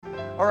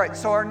All right,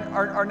 so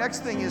our next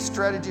thing is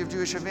strategy of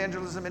Jewish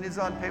evangelism, and it's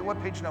on what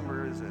page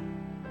number is it?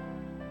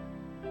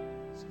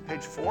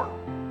 Page 4?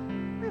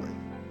 Really?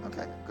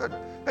 Okay, good.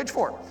 Page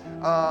 4.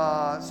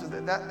 So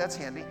that's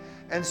handy.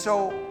 And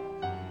so,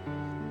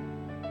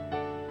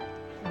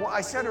 well,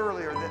 I said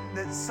earlier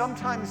that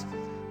sometimes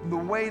the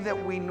way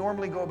that we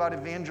normally go about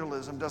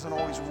evangelism doesn't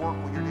always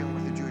work when you're dealing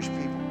with the Jewish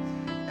people.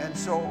 And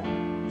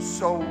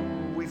so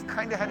we've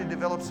kind of had to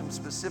develop some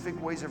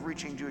specific ways of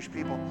reaching Jewish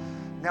people.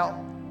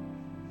 Now,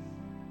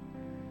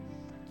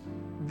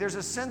 there's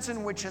a sense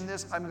in which in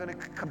this I'm going to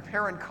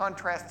compare and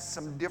contrast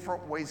some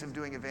different ways of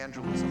doing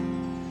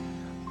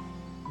evangelism.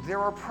 There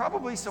are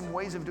probably some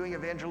ways of doing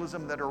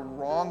evangelism that are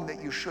wrong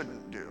that you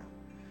shouldn't do.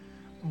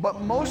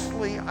 But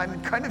mostly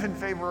I'm kind of in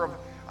favor of,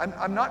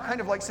 I'm not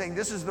kind of like saying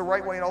this is the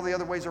right way and all the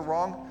other ways are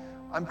wrong.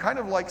 I'm kind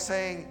of like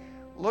saying,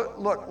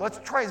 look, let's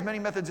try as many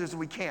methods as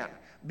we can,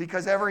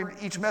 because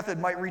each method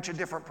might reach a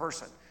different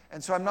person.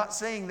 And so I'm not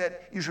saying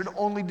that you should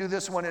only do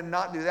this one and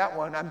not do that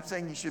one. I'm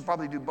saying you should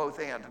probably do both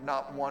and,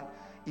 not one,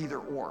 either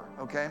or,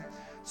 okay?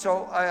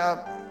 So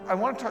I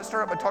want to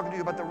start out by talking to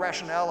you about the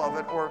rationale of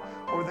it, or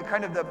the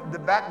kind of the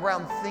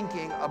background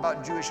thinking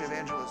about Jewish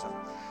evangelism.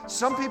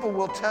 Some people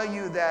will tell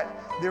you that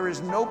there is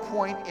no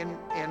point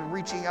in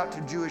reaching out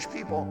to Jewish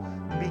people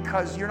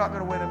because you're not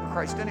going to win them to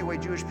Christ anyway.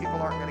 Jewish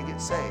people aren't going to get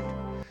saved.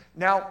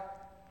 Now,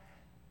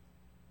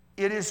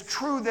 it is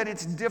true that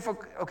it's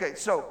difficult. Okay,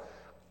 so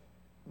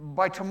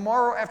by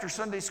tomorrow after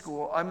Sunday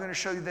school, I'm going to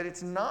show you that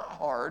it's not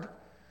hard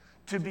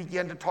to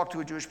begin to talk to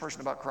a Jewish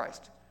person about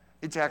Christ.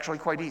 It's actually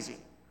quite easy.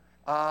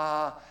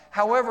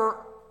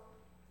 However,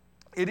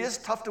 it is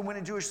tough to win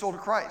a Jewish soul to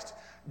Christ.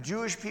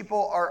 Jewish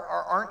people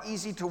aren't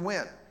easy to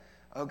win.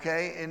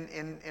 Okay,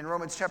 in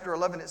Romans chapter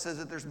 11, it says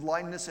that there's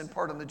blindness in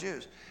part on the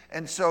Jews.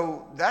 And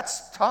so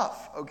that's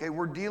tough. Okay,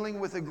 we're dealing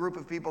with a group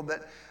of people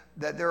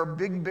that there are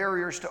big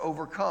barriers to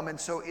overcome. And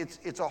so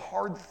it's a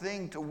hard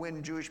thing to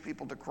win Jewish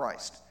people to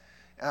Christ.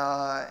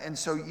 And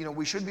so,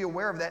 we should be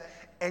aware of that.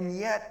 And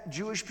yet,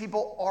 Jewish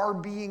people are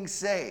being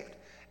saved.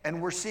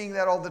 And we're seeing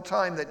that all the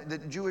time,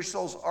 that Jewish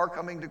souls are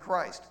coming to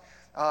Christ.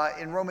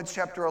 In Romans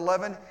chapter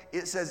 11,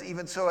 it says,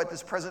 even so at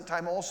this present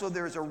time also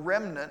there is a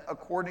remnant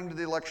according to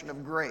the election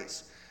of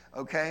grace.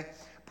 Okay?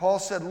 Paul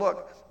said,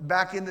 look,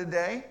 back in the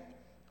day,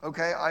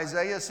 okay,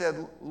 Isaiah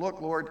said,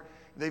 look, Lord,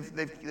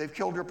 they've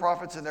killed your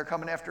prophets and they're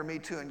coming after me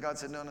too. And God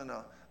said,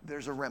 no,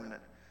 there's a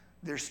remnant.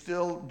 There's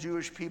still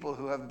Jewish people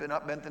who have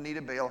bent the knee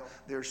to Baal.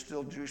 There's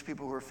still Jewish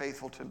people who are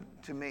faithful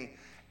to me.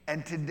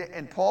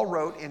 And Paul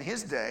wrote in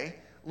his day,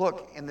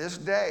 look, in this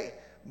day,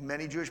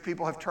 many Jewish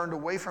people have turned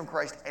away from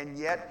Christ, and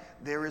yet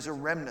there is a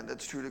remnant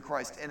that's true to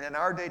Christ. And in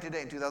our day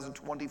today, in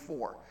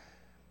 2024,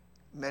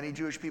 many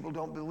Jewish people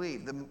don't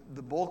believe.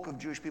 The bulk of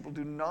Jewish people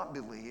do not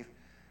believe,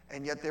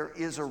 and yet there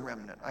is a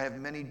remnant. I have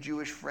many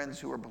Jewish friends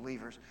who are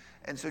believers.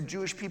 And so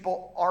Jewish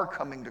people are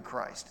coming to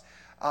Christ.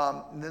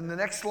 Then the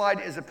next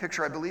slide is a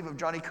picture, I believe, of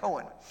Johnny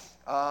Cohen.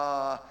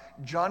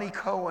 Johnny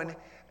Cohen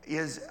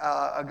is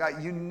a guy,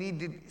 you need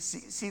to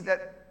see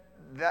that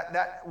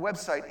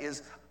website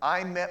is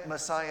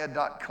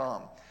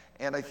imetmessiah.com.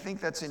 And I think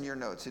that's in your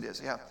notes. It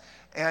is, yeah.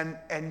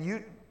 And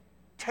you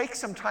take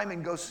some time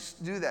and go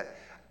do that.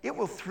 It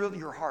will thrill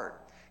your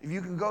heart. If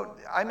you can go,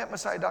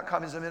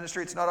 imetmessiah.com is a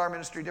ministry. It's not our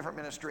ministry, different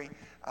ministry.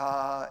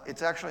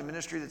 It's actually a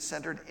ministry that's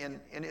centered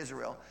in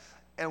Israel.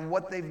 And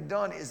what they've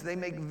done is they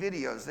make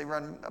videos. They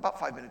run about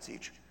 5 minutes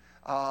each.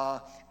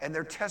 And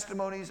they're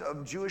testimonies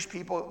of Jewish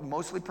people,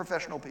 mostly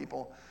professional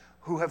people,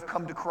 who have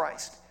come to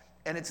Christ.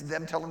 And it's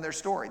them telling their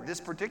story.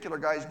 This particular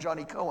guy is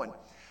Johnny Cohen.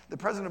 The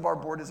president of our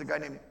board is a guy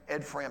named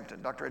Ed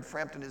Frampton. Dr. Ed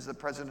Frampton is the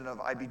president of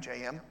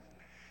IBJM.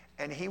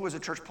 And he was a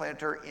church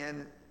planter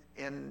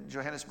in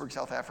Johannesburg,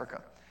 South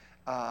Africa.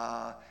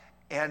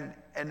 And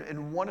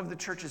in one of the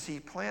churches he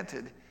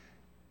planted,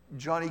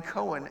 Johnny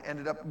Cohen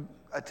ended up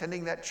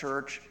attending that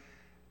church.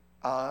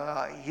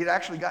 He'd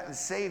actually gotten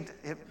saved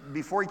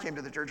before he came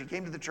to the church. He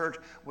came to the church,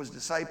 was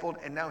discipled,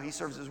 and now he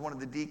serves as one of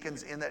the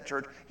deacons in that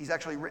church. He's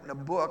actually written a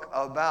book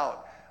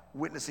about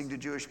witnessing to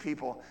Jewish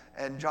people.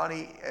 And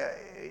Johnny,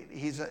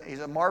 he's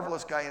a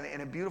marvelous guy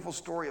and a beautiful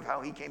story of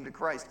how he came to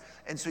Christ.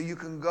 And so you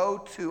can go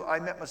to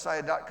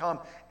imetmessiah.com,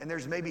 and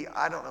there's maybe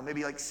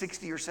like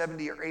 60 or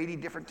 70 or 80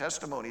 different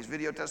testimonies,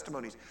 video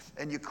testimonies.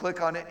 And you click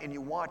on it and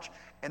you watch,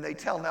 and they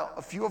tell. Now,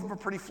 a few of them are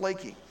pretty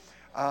flaky.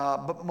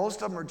 But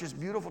most of them are just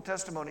beautiful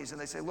testimonies,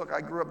 and they say, look, I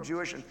grew up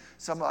Jewish, and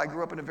I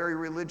grew up in a very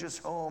religious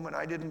home, and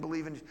I didn't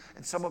believe in,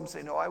 and some of them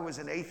say, no, I was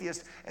an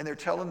atheist, and they're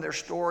telling their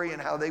story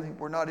and how they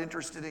were not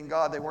interested in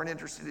God, they weren't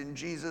interested in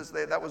Jesus,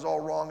 that was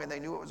all wrong, and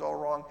they knew it was all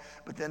wrong,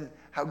 but then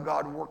how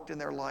God worked in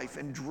their life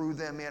and drew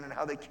them in, and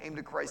how they came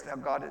to Christ,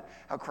 and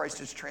how Christ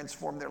has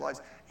transformed their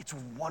lives. It's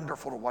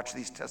wonderful to watch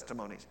these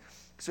testimonies.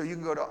 So you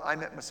can go to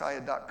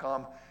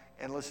imetmessiah.com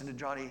and listen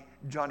to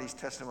Johnny's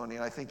testimony,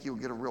 and I think you'll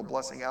get a real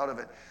blessing out of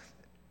it.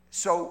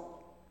 So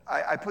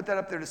I put that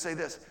up there to say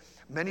this.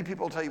 Many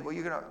people tell you,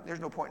 well, there's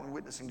no point in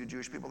witnessing to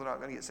Jewish people. They're not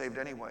going to get saved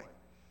anyway.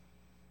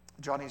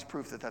 Johnny's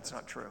proof that that's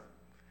not true.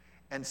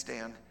 And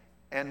Stan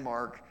and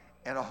Mark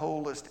and a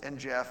whole list, and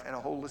Jeff, and a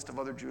whole list of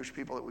other Jewish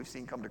people that we've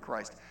seen come to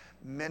Christ.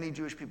 Many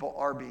Jewish people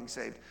are being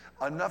saved.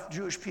 Enough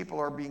Jewish people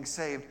are being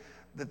saved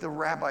that the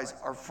rabbis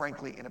are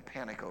frankly in a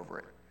panic over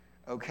it,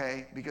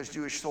 okay? Because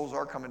Jewish souls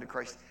are coming to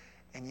Christ,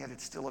 and yet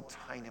it's still a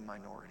tiny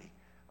minority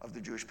of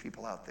the Jewish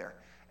people out there.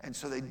 And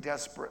so they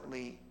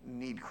desperately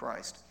need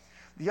Christ.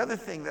 The other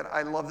thing that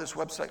I love this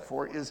website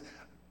for is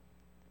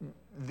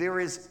there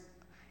is,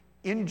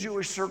 in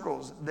Jewish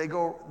circles, they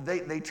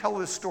tell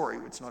this story.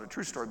 It's not a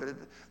true story, but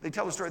they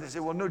tell the story. They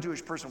say, well, no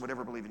Jewish person would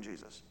ever believe in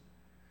Jesus.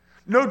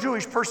 No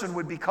Jewish person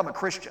would become a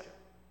Christian.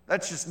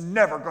 That's just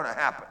never going to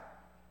happen.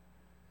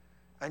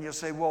 And you'll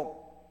say,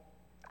 well,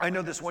 I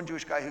know this one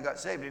Jewish guy who got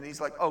saved, and he's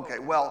like, okay,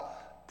 well,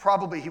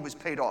 probably he was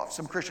paid off.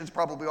 Some Christians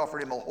probably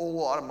offered him a whole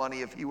lot of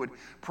money if he would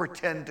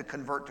pretend to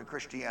convert to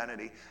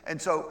Christianity.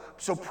 And so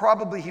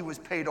probably he was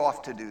paid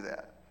off to do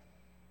that.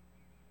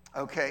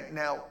 Okay,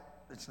 now,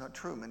 it's not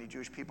true. Many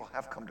Jewish people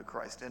have come to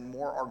Christ, and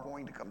more are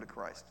going to come to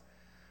Christ.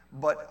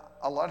 But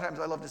a lot of times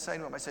I love to say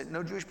to them, I say,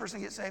 no Jewish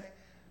person gets saved?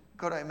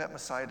 Go to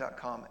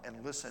ImetMessiah.com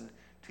and listen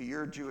to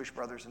your Jewish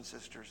brothers and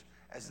sisters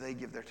as they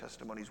give their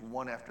testimonies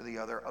one after the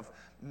other of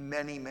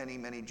many, many,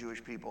 many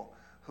Jewish people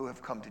who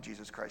have come to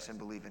Jesus Christ and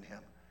believe in him.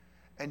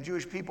 And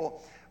Jewish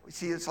people,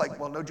 see, it's like,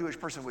 well, no Jewish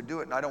person would do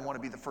it, and I don't want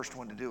to be the first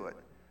one to do it.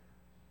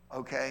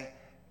 Okay?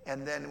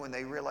 And then when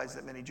they realize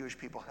that many Jewish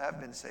people have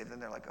been saved, then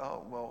they're like,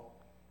 oh, well,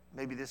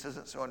 maybe this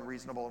isn't so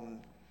unreasonable,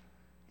 and,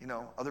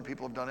 other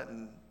people have done it,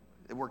 and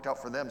it worked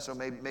out for them, so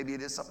maybe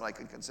it is something I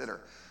could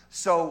consider.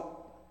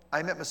 So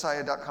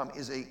ImetMessiah.com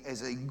is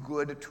a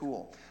good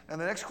tool. Now,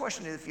 the next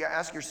question is, if you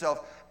ask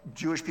yourself,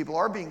 Jewish people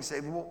are being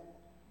saved, well,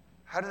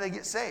 how do they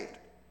get saved?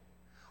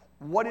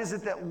 What is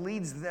it that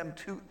leads them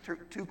to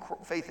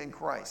faith in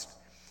Christ?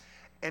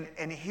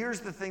 And here's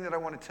the thing that I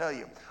want to tell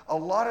you. A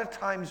lot of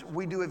times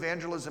we do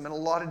evangelism in a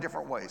lot of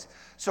different ways.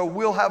 So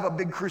we'll have a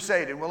big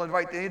crusade, and we'll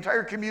invite the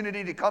entire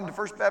community to come to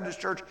First Baptist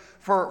Church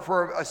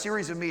for a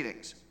series of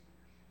meetings.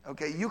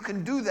 Okay, you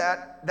can do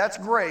that. That's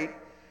great.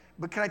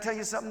 But can I tell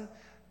you something?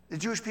 The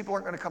Jewish people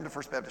aren't going to come to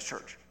First Baptist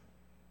Church.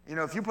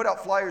 If you put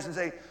out flyers and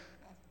say,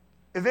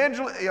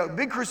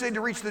 big crusade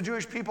to reach the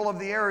Jewish people of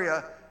the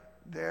area,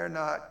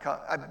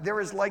 they're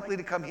as likely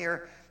to come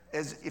here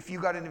as if you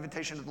got an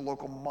invitation to the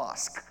local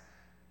mosque.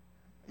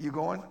 You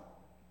going?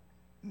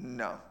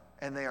 No.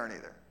 And they aren't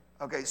either.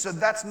 Okay, so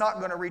that's not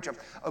going to reach them.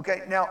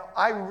 Okay, now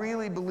I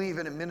really believe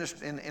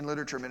in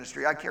literature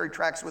ministry. I carry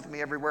tracts with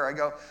me everywhere I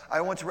go.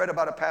 I once read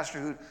about a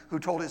pastor who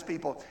told his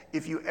people,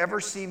 if you ever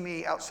see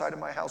me outside of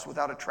my house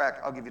without a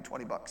tract, I'll give you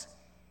 $20.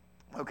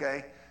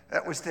 Okay,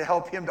 that was to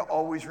help him to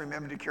always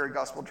remember to carry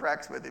gospel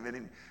tracts with him.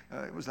 And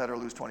it was that or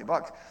lose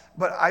 $20.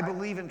 But I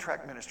believe in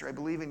tract ministry. I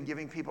believe in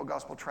giving people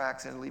gospel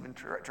tracts and leaving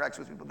tracts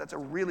with people. That's a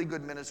really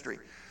good ministry.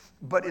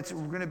 But it's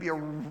going to be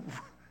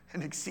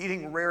an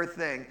exceeding rare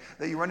thing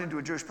that you run into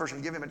a Jewish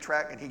person, give him a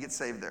tract, and he gets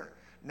saved there.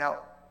 Now,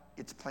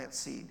 it's plant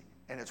seed,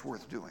 and it's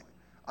worth doing.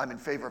 I'm in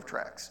favor of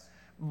tracts.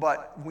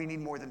 But we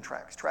need more than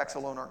tracts. Tracts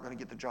alone aren't going to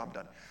get the job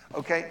done.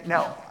 Okay,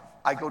 now,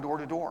 I go door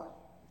to door.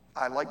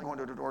 I like going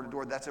door to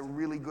door. That's a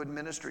really good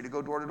ministry, to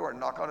go door to door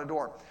and knock on a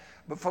door.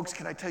 But folks,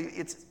 can I tell you,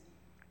 it's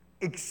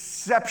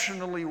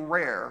exceptionally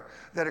rare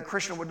that a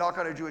Christian would knock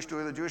on a Jewish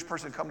door, the Jewish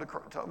person come to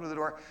the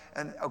door,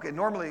 and okay,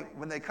 normally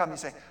when they come, you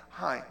say,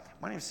 hi,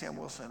 my name is Sam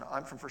Wilson,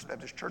 I'm from First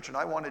Baptist Church, and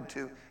I wanted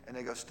to, and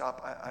they go,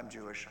 stop, I'm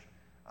Jewish,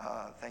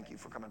 thank you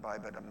for coming by,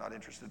 but I'm not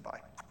interested,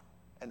 bye.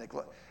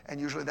 And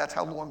usually that's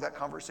how long that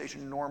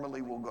conversation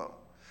normally will go.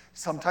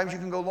 Sometimes you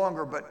can go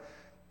longer, but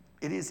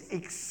it is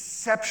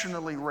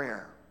exceptionally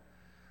rare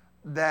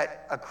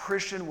that a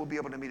Christian will be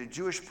able to meet a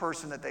Jewish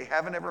person that they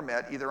haven't ever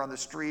met, either on the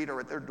street or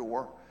at their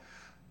door,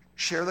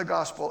 share the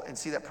gospel, and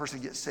see that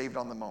person get saved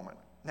on the moment.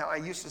 Now, I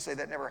used to say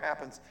that never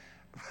happens,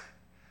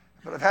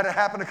 but I've had it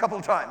happen a couple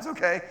of times,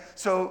 okay?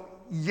 So,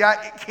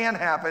 yeah, it can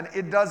happen.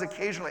 It does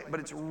occasionally, but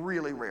it's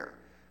really rare,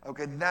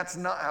 okay? That's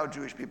not how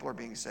Jewish people are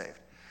being saved.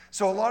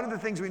 So a lot of the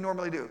things we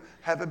normally do,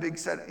 have a big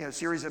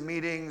series of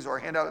meetings, or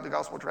hand out the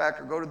gospel tract,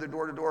 or go to the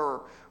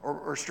door-to-door,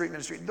 or street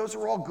ministry, those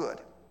are all good.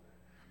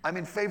 I'm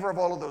in favor of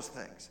all of those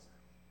things.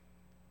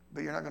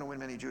 But you're not going to win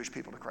many Jewish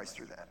people to Christ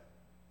through that.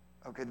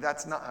 Okay,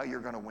 that's not how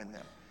you're going to win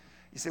them.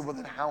 You say, well,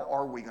 then how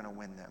are we going to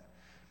win them?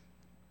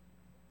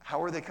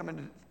 How are they coming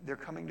to? They're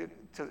coming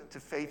to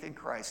faith in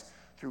Christ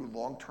through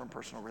long-term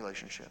personal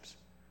relationships.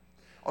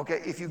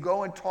 Okay, if you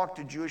go and talk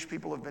to Jewish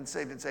people who have been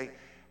saved and say,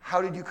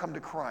 how did you come to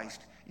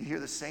Christ? You hear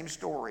the same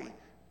story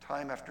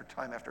time after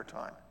time after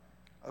time.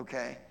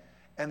 Okay?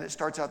 And it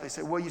starts out, they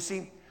say, well, you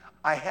see,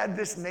 I had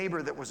this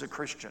neighbor that was a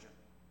Christian.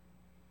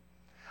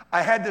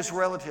 I had this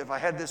relative, I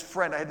had this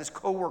friend, I had this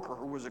coworker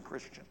who was a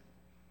Christian.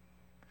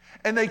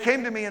 And they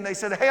came to me and they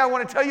said, hey, I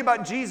want to tell you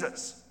about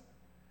Jesus.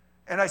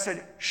 And I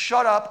said,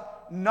 shut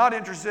up, not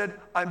interested,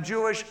 I'm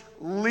Jewish,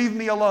 leave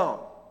me alone.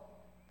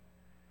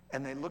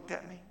 And they looked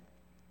at me,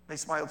 they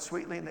smiled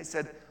sweetly, and they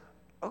said,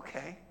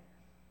 okay.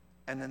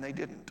 And then they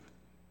didn't.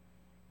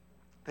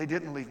 They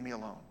didn't leave me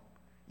alone.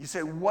 You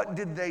say, what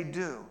did they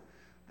do?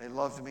 They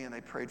loved me and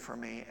they prayed for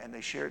me, and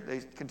they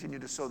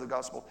continued to sow the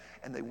gospel,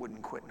 and they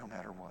wouldn't quit no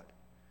matter what.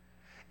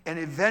 And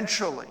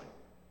eventually,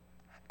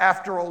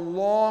 after a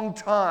long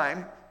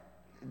time,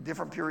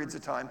 different periods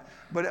of time,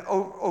 but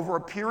over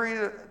a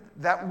period,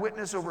 that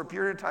witness over a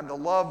period of time, the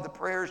love, the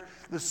prayers,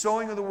 the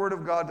sowing of the word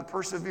of God, the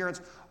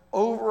perseverance,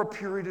 over a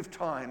period of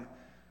time,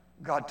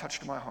 God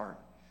touched my heart.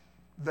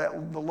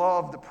 That the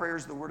love, the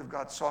prayers, the word of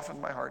God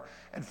softened my heart.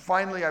 And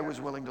finally, I was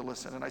willing to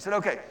listen. And I said,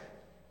 okay,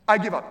 I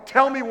give up.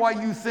 Tell me why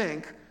you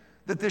think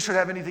that this should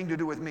have anything to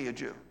do with me, a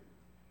Jew.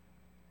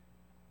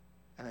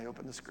 And I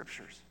opened the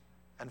scriptures.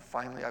 And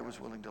finally, I was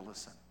willing to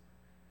listen.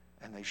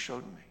 And they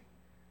showed me.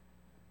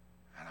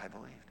 And I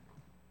believed.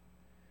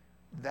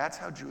 That's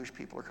how Jewish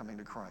people are coming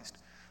to Christ.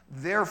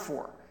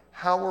 Therefore,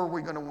 how are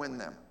we going to win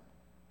them?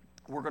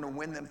 We're going to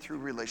win them through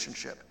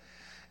relationship.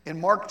 In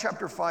Mark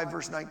chapter 5,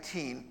 verse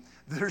 19,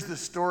 there's the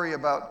story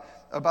about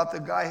the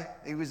guy.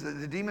 He was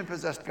the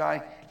demon-possessed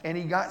guy, and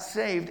he got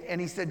saved, and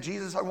he said,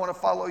 Jesus, I want to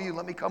follow you.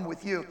 Let me come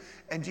with you.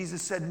 And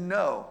Jesus said,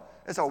 no.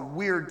 That's a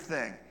weird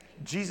thing.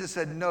 Jesus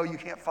said, no, you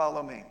can't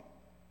follow me.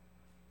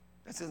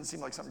 That doesn't seem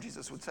like something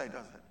Jesus would say,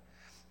 does it?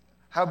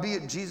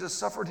 Howbeit Jesus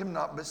suffered him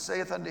not, but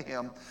saith unto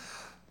him,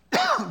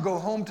 go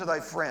home to thy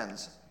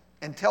friends,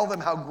 and tell them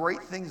how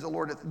great things the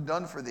Lord hath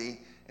done for thee,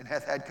 and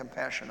hath had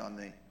compassion on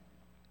thee.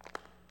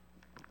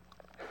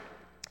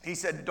 He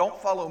said, don't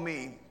follow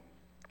me.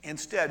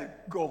 Instead,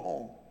 go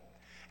home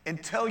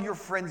and tell your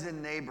friends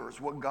and neighbors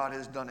what God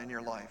has done in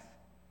your life.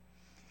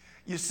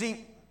 You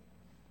see,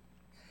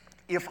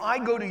 if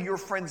I go to your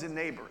friends and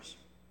neighbors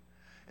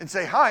and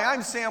say, hi,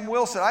 I'm Sam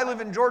Wilson. I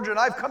live in Georgia, and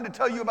I've come to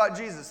tell you about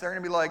Jesus. They're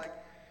going to be like,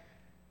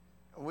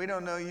 we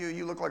don't know you.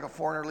 You look like a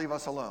foreigner. Leave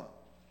us alone.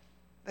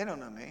 They don't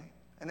know me,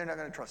 and they're not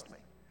going to trust me.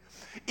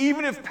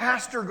 Even if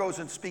pastor goes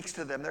and speaks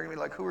to them, they're going to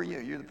be like, who are you?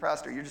 You're the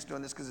pastor. You're just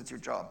doing this because it's your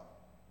job.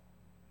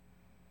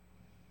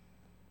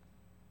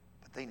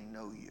 But they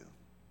know you.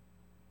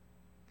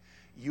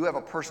 You have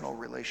a personal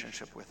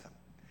relationship with them.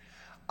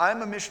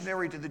 I'm a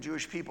missionary to the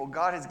Jewish people.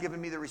 God has given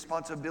me the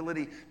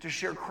responsibility to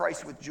share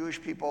Christ with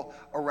Jewish people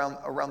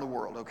around the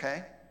world,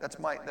 okay? That's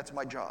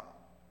my job.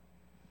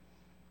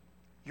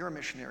 You're a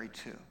missionary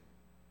too.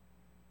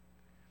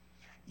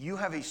 You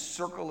have a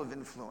circle of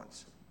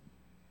influence.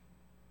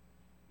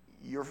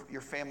 Your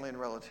family and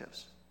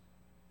relatives.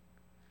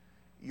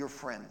 Your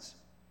friends.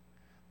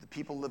 The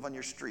people who live on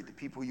your street. The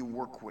people you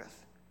work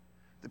with.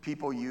 The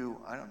people you,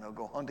 I don't know,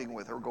 go hunting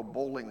with or go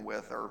bowling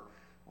with or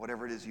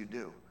whatever it is you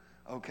do.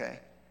 Okay?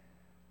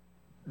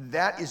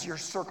 That is your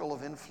circle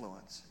of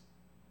influence.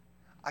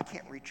 I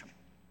can't reach them.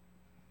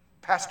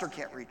 Pastor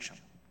can't reach them.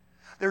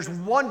 There's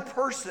one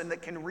person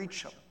that can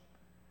reach them,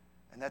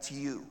 and that's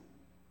you.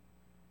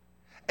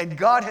 And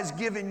God has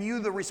given you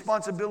the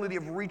responsibility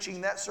of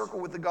reaching that circle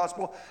with the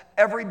gospel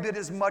every bit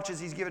as much as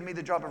he's given me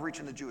the job of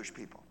reaching the Jewish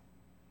people.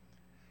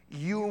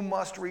 You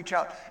must reach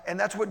out. And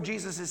that's what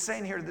Jesus is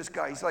saying here to this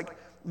guy. He's like,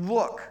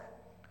 look,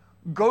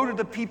 go to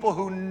the people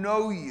who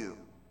know you.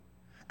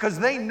 Because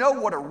they know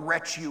what a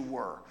wretch you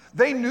were.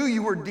 They knew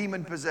you were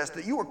demon-possessed,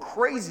 that you were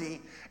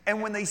crazy.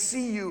 And when they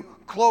see you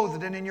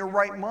clothed and in your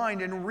right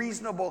mind and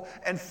reasonable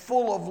and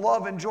full of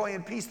love and joy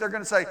and peace, they're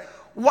going to say,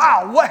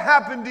 wow, what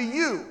happened to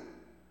you?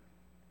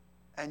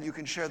 And you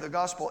can share the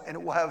gospel, and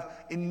it will have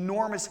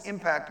enormous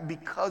impact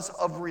because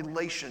of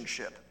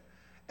relationship.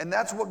 And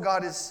that's what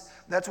God's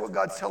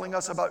telling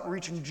us about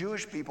reaching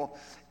Jewish people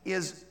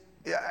is,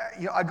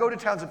 I go to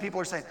towns and people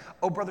are saying,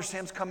 oh, Brother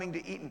Sam's coming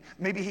to Eaton.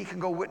 Maybe he can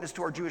go witness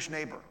to our Jewish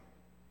neighbor.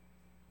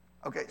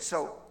 Okay,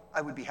 so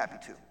I would be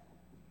happy to.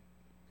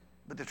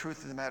 But the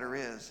truth of the matter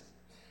is,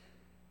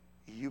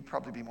 you'd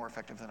probably be more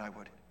effective than I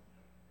would.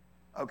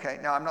 Okay,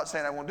 now I'm not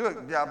saying I won't do it.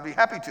 I'll be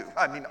happy to.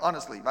 I mean,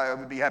 honestly, I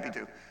would be happy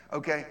to.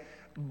 Okay,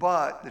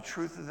 but the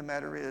truth of the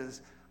matter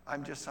is,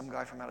 I'm just some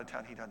guy from out of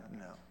town he doesn't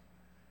know.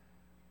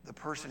 The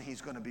person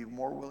he's going to be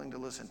more willing to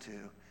listen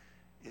to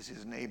is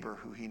his neighbor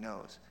who he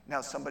knows.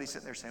 Now, somebody's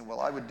sitting there saying, well,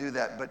 I would do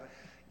that, but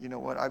you know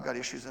what? I've got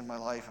issues in my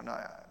life, and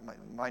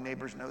my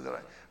neighbors know that,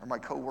 or my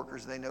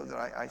coworkers, they know that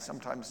I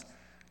sometimes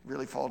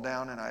really fall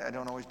down, and I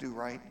don't always do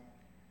right.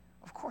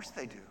 Of course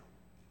they do.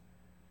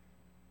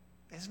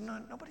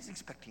 Nobody's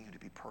expecting you to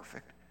be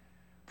perfect.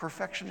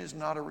 Perfection is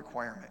not a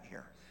requirement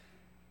here.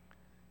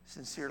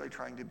 Sincerely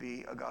trying to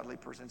be a godly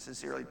person,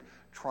 sincerely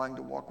trying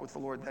to walk with the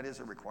Lord, that is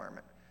a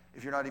requirement.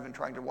 If you're not even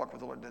trying to walk with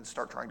the Lord, then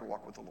start trying to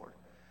walk with the Lord.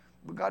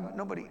 But God,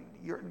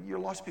 you're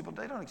lost people,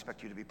 they don't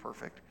expect you to be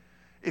perfect.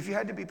 If you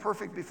had to be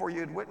perfect before you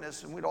had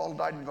witnessed, and we'd all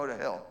died and go to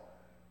hell,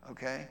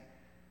 okay?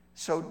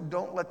 So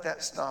don't let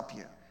that stop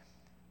you.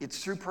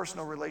 It's through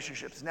personal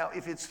relationships. Now,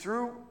 if it's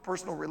through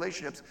personal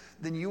relationships,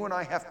 then you and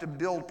I have to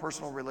build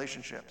personal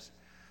relationships.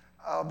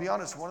 I'll be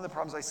honest, one of the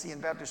problems I see in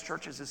Baptist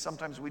churches is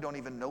sometimes we don't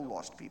even know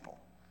lost people.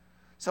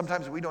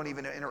 Sometimes we don't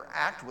even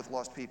interact with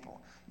lost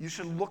people. You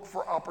should look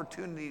for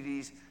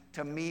opportunities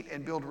to meet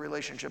and build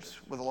relationships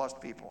with lost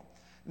people.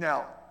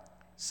 Now,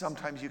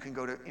 sometimes you can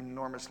go to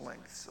enormous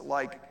lengths.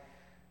 Like,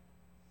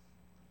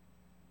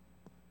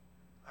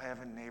 I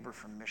have a neighbor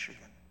from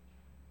Michigan.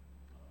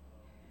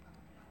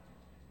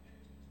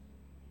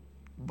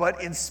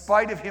 But in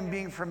spite of him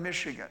being from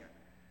Michigan,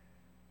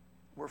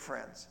 we're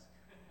friends.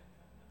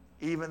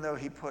 even though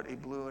he put a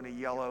blue and a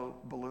yellow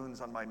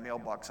balloons on my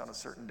mailbox on a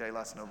certain day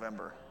last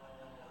November.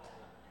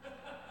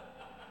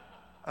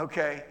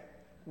 Okay,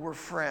 we're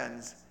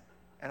friends,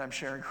 and I'm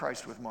sharing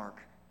Christ with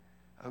Mark.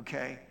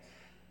 Okay?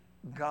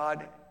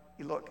 God,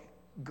 look,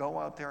 go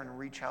out there and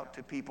reach out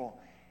to people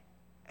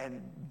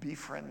and be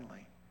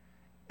friendly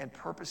and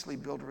purposely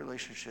build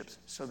relationships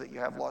so that you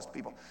have lost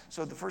people.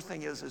 So the first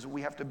thing is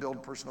we have to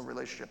build personal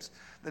relationships.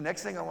 The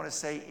next thing I want to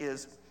say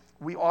is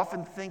we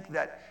often think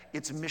that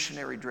it's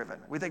missionary driven.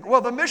 We think,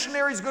 well, the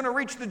missionary is going to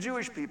reach the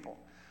Jewish people.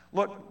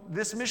 Look,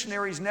 this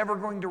missionary is never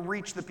going to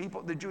reach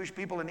the Jewish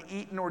people in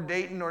Eaton or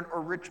Dayton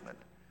or Richmond.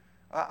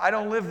 I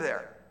don't live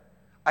there.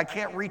 I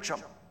can't reach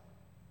them.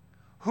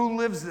 Who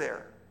lives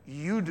there?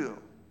 You do.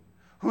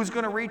 Who's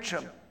going to reach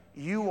them?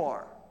 You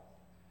are.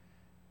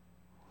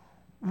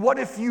 What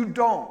if you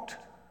don't?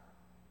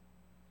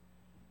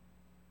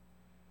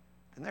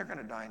 Then they're going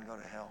to die and go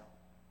to hell.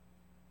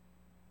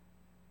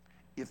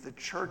 If the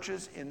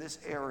churches in this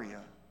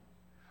area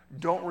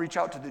don't reach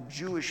out to the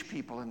Jewish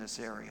people in this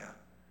area,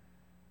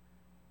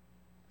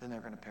 then they're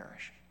going to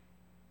perish.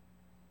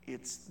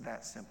 It's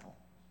that simple.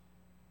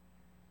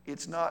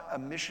 It's not a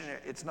missionary.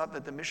 It's not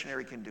that the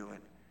missionary can do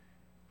it.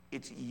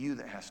 It's you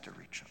that has to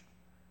reach them.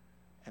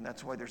 And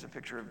that's why there's a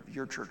picture of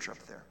your church up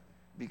there,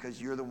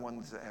 because you're the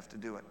ones that have to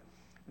do it.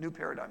 New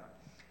paradigm.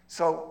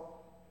 So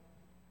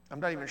I'm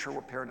not even sure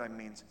what paradigm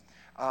means,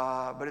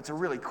 but it's a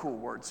really cool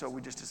word, so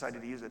we just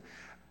decided to use it.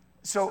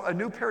 So a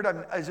new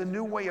paradigm is a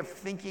new way of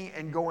thinking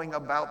and going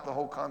about the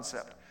whole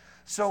concept.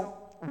 So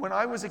when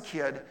I was a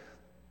kid,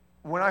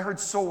 when I heard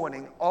soul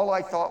winning, all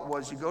I thought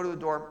was you go to the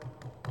door,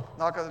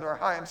 knock on the door,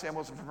 hi, I'm Sam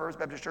Wilson from First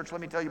Baptist Church,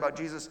 let me tell you about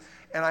Jesus.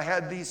 And I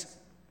had these,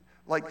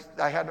 like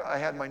I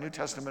had my New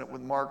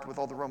Testament marked with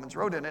all the Romans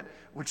road in it,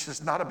 which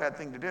is not a bad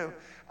thing to do.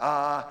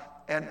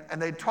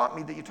 And they taught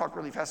me that you talk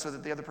really fast so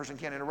that the other person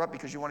can't interrupt,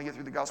 because you want to get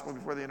through the gospel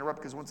before they interrupt,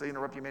 because once they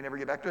interrupt, you may never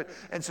get back to it.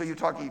 And so you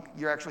talk,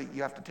 you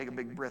have to take a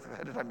big breath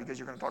ahead of time, because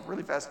you're going to talk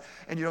really fast,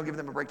 and you don't give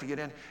them a break to get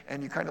in.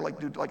 And you kind of like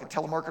do like a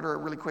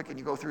telemarketer really quick, and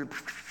you go through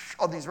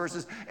all these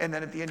verses. And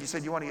then at the end, you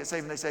said, you want to get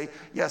saved? And they say,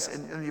 yes.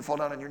 And then you fall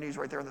down on your knees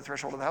right there on the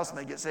threshold of the house, and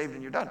they get saved,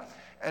 and you're done.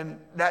 And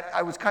that,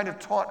 I was kind of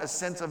taught a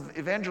sense of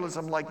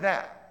evangelism like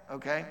that,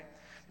 okay?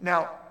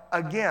 Now,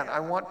 again, I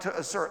want to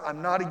assert,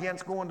 I'm not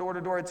against going door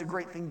to door. It's a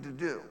great thing to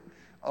do.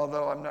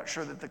 Although I'm not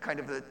sure that the kind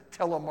of the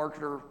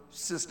telemarketer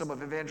system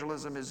of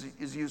evangelism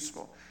is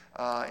useful.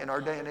 In our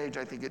day and age,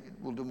 I think it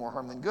will do more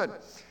harm than good.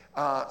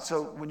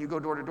 So when you go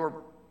door to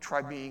door,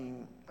 try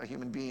being a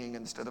human being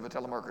instead of a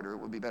telemarketer. It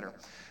would be better.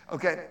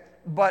 Okay,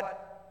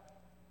 but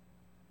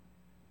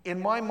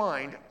in my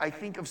mind, I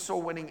think of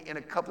soul winning in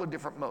a couple of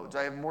different modes.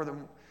 I have more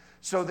than,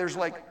 so there's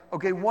like,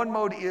 okay, one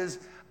mode is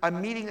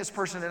I'm meeting this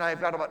person and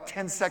I've got about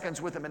 10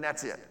 seconds with them and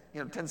that's it.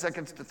 10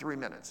 seconds to 3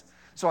 minutes.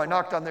 So I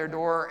knocked on their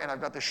door and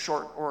I've got this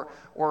short,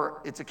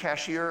 or it's a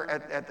cashier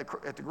at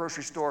the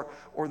grocery store,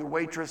 or the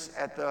waitress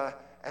at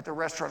the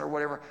restaurant or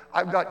whatever.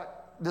 I've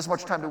got this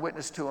much time to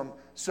witness to them.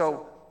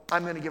 So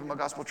I'm going to give them a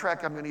gospel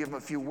tract. I'm going to give them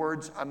a few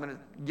words. I'm going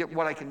to get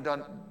what I can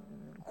done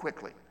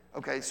quickly.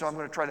 Okay, so I'm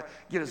going to try to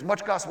get as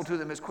much gospel to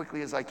them as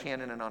quickly as I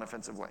can in a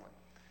non-offensive way.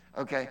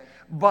 Okay,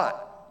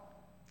 but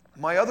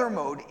my other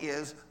mode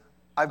is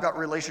I've got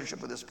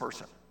relationship with this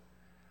person.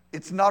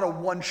 It's not a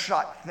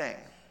one-shot thing.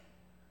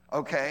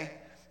 Okay,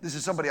 this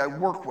is somebody I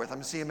work with. I'm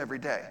going to see him every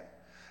day.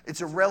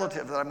 It's a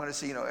relative that I'm going to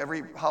see,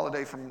 every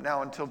holiday from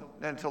now until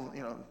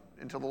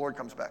the Lord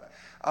comes back.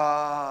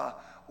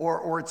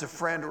 Or it's a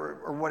friend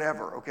or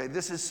whatever. Okay,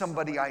 this is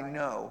somebody I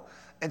know,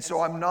 and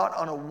so I'm not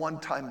on a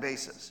one-time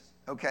basis.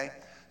 Okay,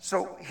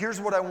 so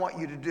here's what I want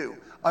you to do.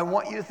 I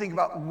want you to think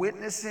about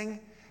witnessing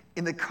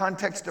in the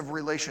context of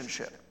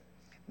relationship.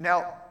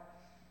 Now,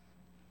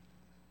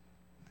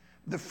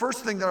 the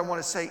first thing that I want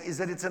to say is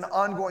that it's an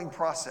ongoing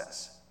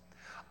process.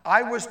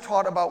 I was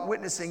taught about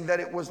witnessing that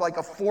it was like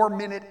a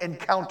 4-minute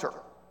encounter.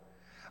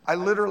 I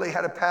literally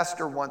had a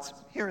pastor once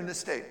here in this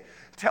state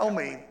tell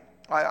me,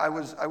 I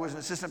was an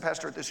assistant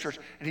pastor at this church,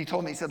 and he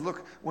told me, he said,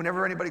 look,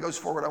 whenever anybody goes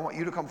forward, I want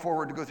you to come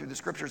forward to go through the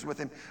scriptures with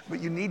him, but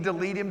you need to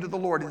lead him to the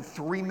Lord in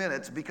 3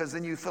 minutes, because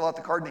then you fill out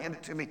the card and hand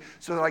it to me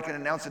so that I can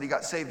announce that he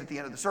got saved at the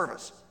end of the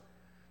service.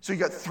 So you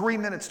got 3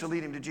 minutes to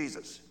lead him to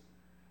Jesus.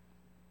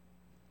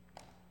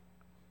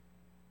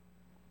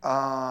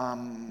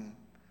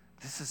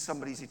 This is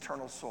somebody's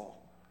eternal soul.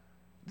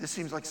 This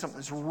seems like something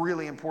that's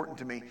really important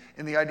to me.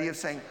 And the idea of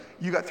saying,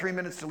 you got 3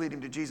 minutes to lead him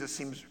to Jesus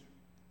seems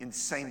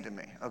insane to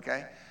me,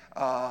 okay?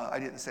 I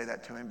didn't say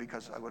that to him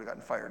because I would have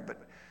gotten fired,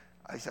 but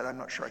I said, I'm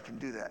not sure I can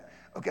do that.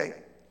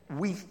 Okay,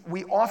 we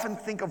often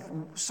think of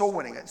soul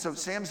winning it. So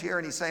Sam's here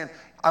and he's saying,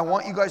 I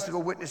want you guys to go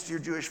witness to your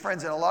Jewish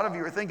friends. And a lot of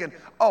you are thinking,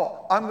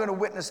 oh, I'm going to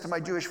witness to my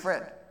Jewish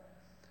friend.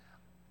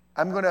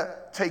 I'm going to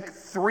take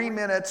 3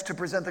 minutes to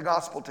present the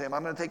gospel to him.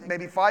 I'm going to take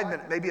maybe 5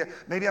 minutes. Maybe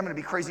I'm going to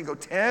be crazy and go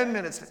 10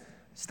 minutes.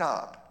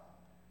 Stop.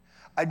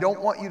 I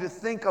don't want you to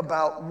think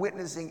about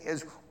witnessing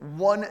as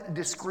one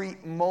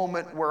discrete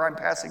moment where I'm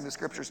passing the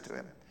scriptures to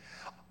him.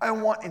 I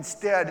want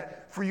instead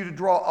for you to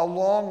draw a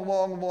long,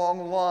 long,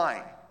 long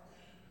line.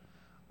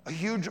 A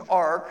huge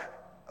arc,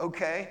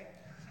 okay?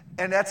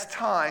 And that's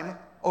time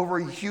over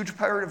a huge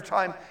period of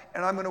time.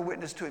 And I'm going to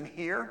witness to him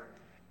here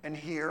and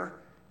here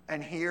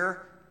and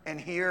here and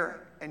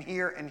here and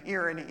here and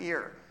here and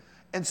here.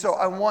 And so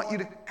I want you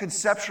to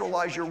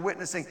conceptualize your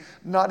witnessing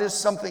not as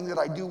something that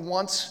I do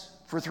once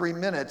for 3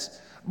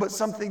 minutes, but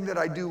something that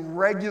I do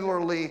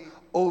regularly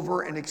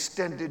over an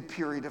extended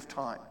period of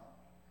time.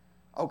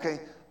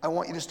 Okay? I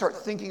want you to start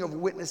thinking of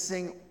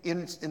witnessing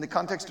in the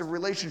context of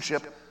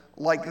relationship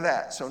like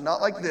that. So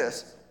not like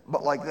this,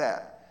 but like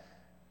that.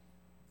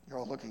 You're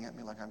all looking at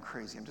me like I'm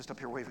crazy. I'm just up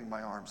here waving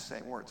my arms,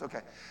 saying words.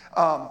 Okay.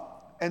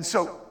 And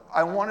so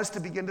I want us to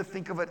begin to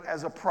think of it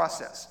as a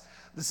process.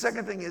 The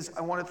second thing is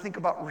I want to think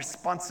about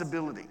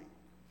responsibility.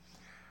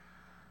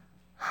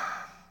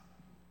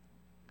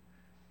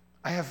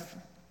 I'm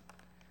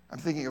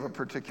thinking of a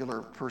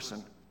particular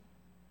person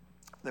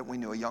that we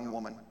knew, a young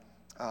woman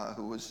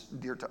who was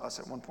dear to us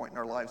at one point in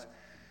our lives,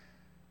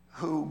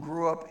 who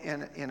grew up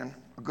in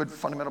a good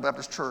fundamental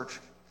Baptist church.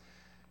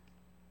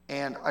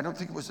 And I don't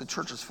think it was the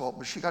church's fault,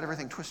 but she got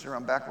everything twisted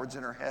around backwards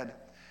in her head.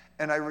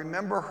 And I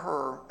remember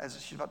her,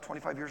 as she's about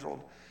 25 years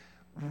old,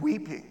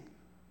 weeping.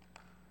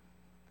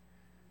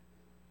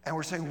 And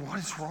we're saying, what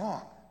is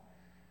wrong?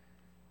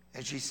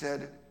 And she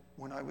said,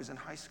 when I was in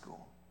high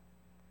school,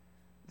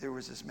 there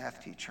was this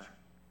math teacher.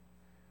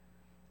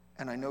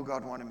 And I know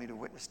God wanted me to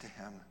witness to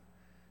him.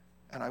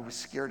 And I was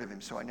scared of him,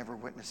 so I never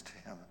witnessed to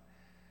him.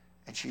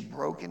 And she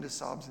broke into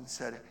sobs and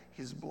said,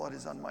 his blood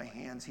is on my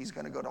hands. He's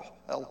going to go to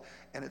hell,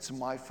 and it's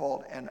my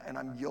fault, and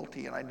I'm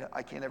guilty, and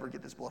I can't ever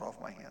get this blood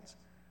off my hands.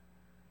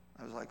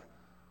 I was like,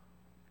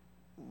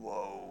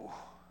 whoa.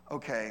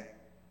 Okay,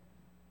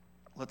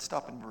 let's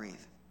stop and breathe.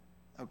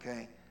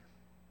 Okay?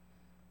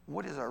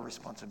 What is our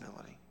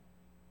responsibility?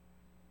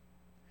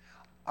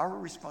 Our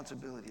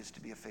responsibility is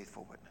to be a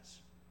faithful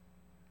witness.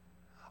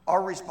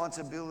 Our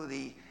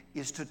responsibility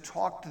is to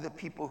talk to the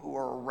people who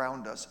are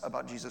around us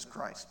about Jesus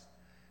Christ.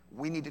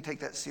 We need to take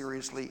that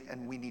seriously,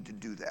 and we need to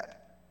do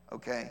that.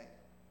 Okay?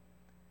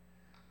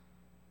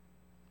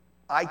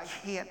 I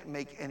can't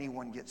make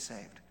anyone get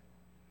saved.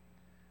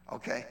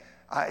 Okay?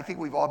 I think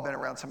we've all been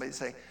around somebody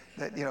say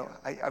that,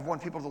 I've won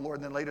people to the Lord,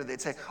 and then later they'd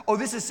say, oh,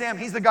 this is Sam,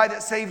 he's the guy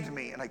that saved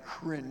me. And I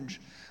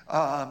cringe.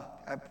 I've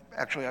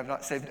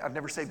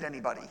never saved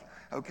anybody.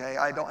 Okay?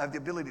 I don't have the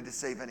ability to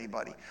save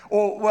anybody.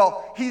 Oh,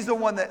 well, he's the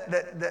one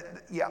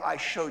that I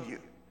showed you.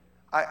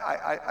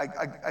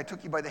 I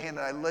took you by the hand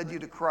and I led you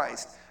to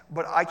Christ,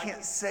 but I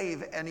can't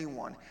save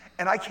anyone,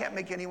 and I can't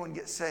make anyone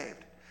get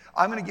saved.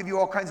 I'm going to give you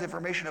all kinds of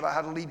information about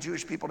how to lead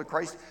Jewish people to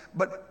Christ,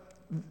 but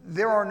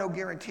there are no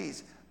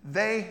guarantees.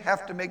 They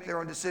have to make their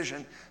own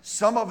decision.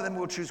 Some of them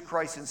will choose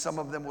Christ, and some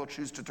of them will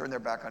choose to turn their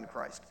back on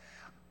Christ.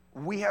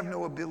 We have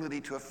no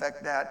ability to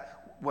affect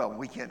that. Well,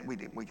 we can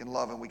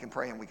love, and we can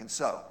pray, and we can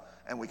sow,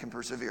 and we can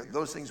persevere.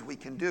 Those things we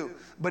can do.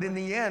 But in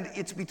the end,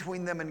 it's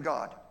between them and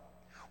God.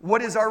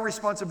 What is our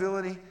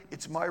responsibility?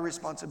 It's my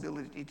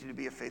responsibility to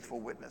be a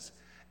faithful witness.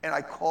 And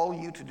I call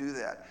you to do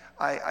that.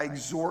 I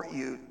exhort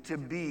you to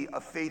be a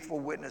faithful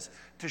witness,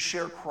 to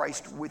share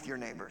Christ with your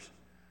neighbors.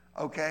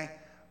 Okay?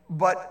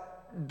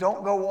 But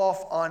don't go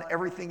off on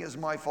everything is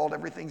my fault,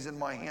 everything's in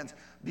my hands,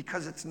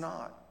 because it's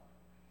not.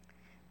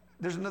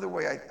 There's another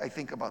way I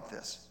think about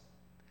this.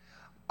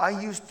 I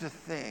used to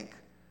think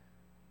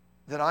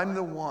that I'm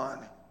the one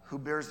who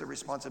bears the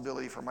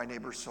responsibility for my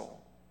neighbor's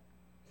soul.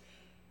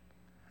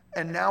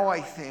 And now I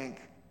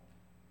think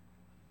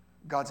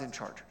God's in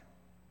charge.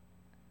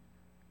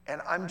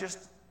 And I'm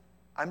just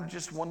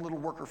one little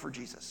worker for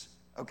Jesus.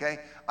 Okay?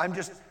 I'm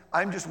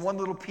just one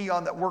little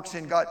peon that works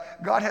in God.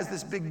 God has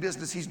this big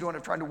business he's doing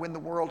of trying to win the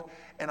world,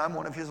 and I'm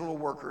one of his little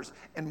workers.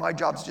 And my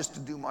job's just to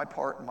do my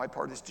part, and my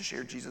part is to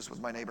share Jesus with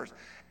my neighbors.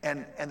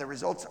 And the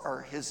results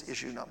are his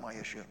issue, not my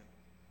issue.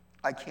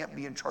 I can't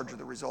be in charge of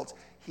the results.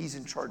 He's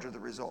in charge of the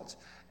results.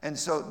 And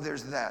so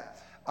there's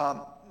that.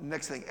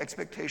 Next thing,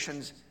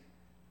 expectations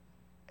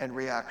and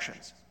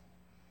reactions.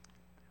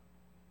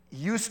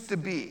 Used to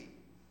be,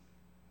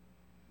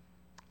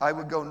 I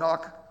would go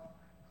knock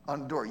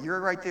on the door. You're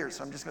right there,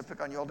 so I'm just going to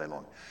pick on you all day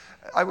long.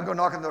 I would go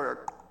knock on the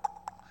door,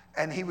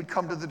 and he would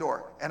come to the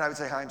door. And I would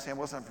say, hi, I'm Sam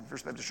Wilson. I'm from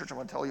First Baptist Church. I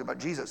want to tell you about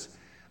Jesus.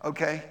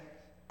 Okay?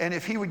 And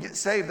if he would get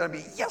saved, I'd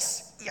be,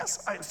 yes,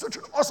 I am such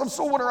an awesome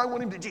soul winner. I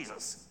want him to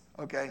Jesus.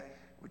 Okay?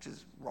 Which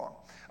is wrong.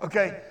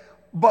 Okay?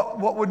 But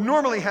what would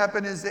normally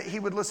happen is that he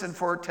would listen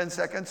for 10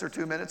 seconds or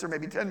 2 minutes or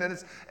maybe 10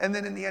 minutes, and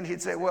then in the end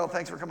he'd say, well,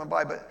 thanks for coming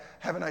by, but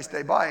have a nice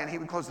day, bye, and he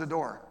would close the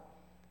door.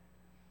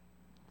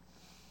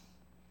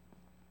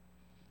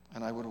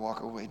 And I would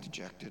walk away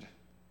dejected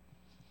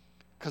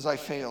because I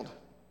failed.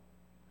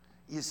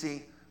 You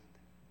see,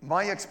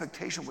 my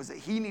expectation was that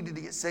he needed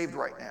to get saved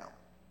right now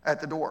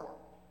at the door.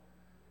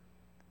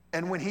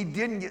 And when he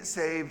didn't get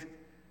saved,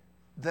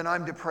 then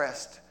I'm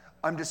depressed,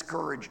 I'm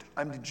discouraged,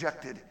 I'm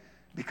dejected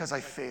because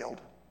I failed.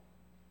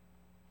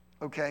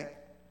 Okay?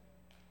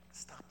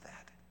 Stop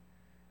that.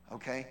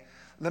 Okay?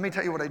 Let me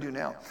tell you what I do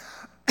now.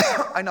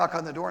 I knock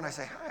on the door and I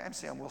say, "Hi, I'm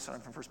Sam Wilson.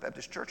 I'm from First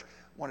Baptist Church.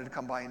 Wanted to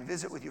come by and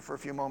visit with you for a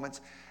few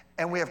moments."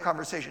 And we have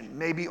conversation,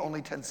 maybe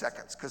only 10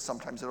 seconds, because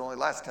sometimes it only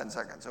lasts 10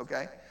 seconds,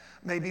 okay?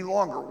 Maybe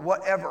longer,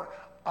 whatever.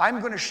 I'm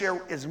going to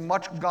share as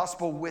much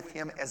gospel with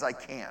him as I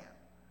can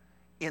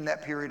in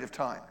that period of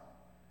time,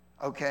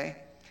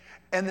 okay?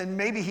 And then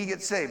maybe he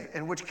gets saved,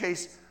 in which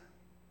case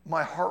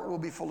my heart will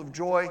be full of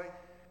joy,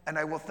 and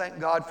I will thank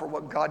God for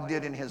what God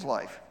did in his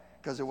life,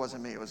 because it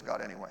wasn't me, it was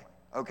God anyway,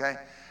 okay?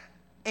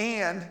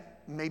 And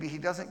maybe he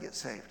doesn't get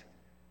saved.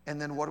 And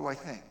then what do I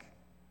think?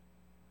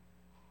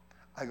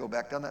 I go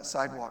back down that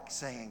sidewalk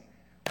saying,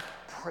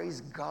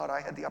 praise God, I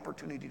had the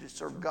opportunity to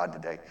serve God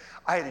today.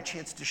 I had a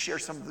chance to share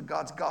some of the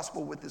God's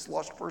gospel with this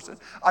lost person.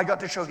 I got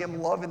to show him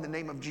love in the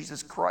name of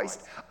Jesus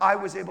Christ. I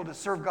was able to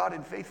serve God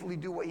and faithfully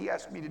do what he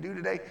asked me to do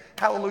today.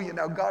 Hallelujah.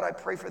 Now, God, I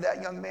pray for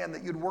that young man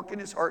that you'd work in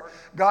his heart.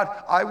 God,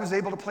 I was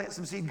able to plant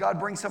some seed. God,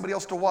 bring somebody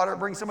else to water.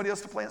 Bring somebody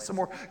else to plant some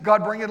more.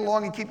 God, bring it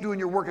along and keep doing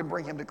your work and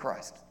bring him to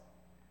Christ.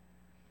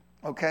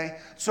 Okay?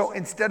 So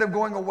instead of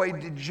going away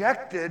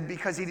dejected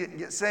because he didn't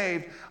get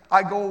saved,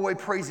 I go away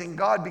praising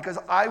God because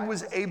I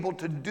was able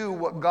to do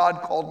what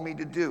God called me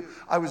to do.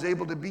 I was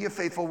able to be a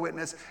faithful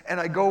witness, and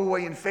I go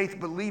away in faith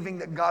believing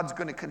that God's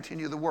going to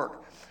continue the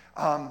work.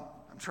 I'm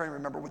trying to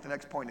remember what the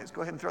next point is.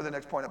 Go ahead and throw the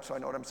next point up so I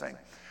know what I'm saying.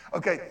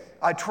 Okay,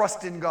 I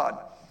trust in God.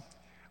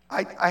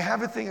 I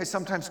have a thing I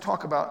sometimes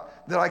talk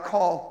about that I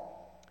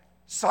call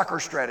soccer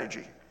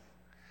strategy.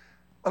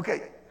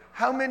 Okay,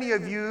 how many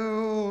of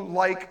you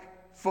like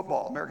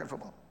football, American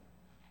football?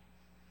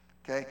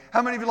 Okay.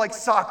 How many of you like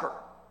soccer?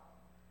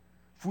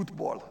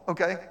 Football.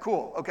 Okay,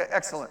 cool. Okay,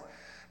 excellent.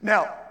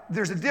 Now,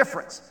 there's a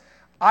difference.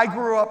 I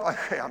grew up,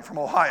 okay, I'm from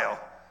Ohio.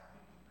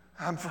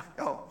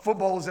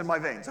 Football is in my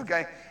veins,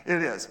 okay?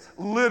 It is.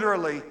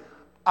 Literally,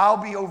 I'll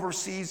be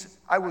overseas.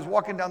 I was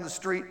walking down the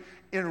street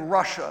in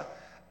Russia,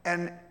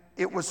 and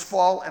it was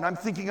fall, and I'm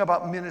thinking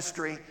about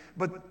ministry,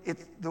 but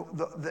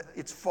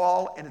it's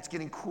fall, and it's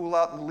getting cool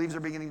out, and the leaves are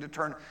beginning to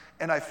turn,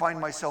 and I find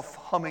myself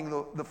humming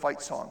the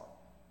fight song.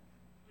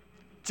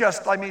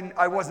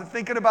 I wasn't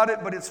thinking about it,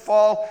 but it's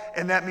fall,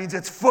 and that means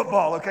it's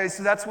football, okay?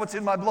 So that's what's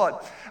in my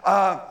blood.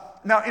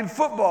 Now, in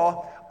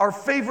football, our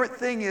favorite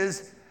thing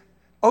is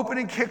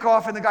opening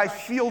kickoff, and the guy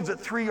fields it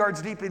 3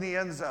 yards deep in the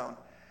end zone.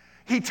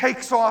 He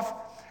takes off,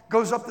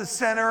 goes up the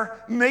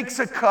center, makes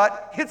a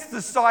cut, hits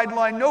the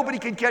sideline. Nobody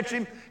can catch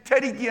him.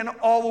 Teddy Ginn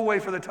all the way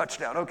for the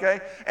touchdown, okay?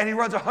 And he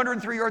runs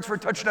 103 yards for a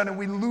touchdown, and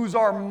we lose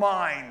our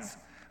minds,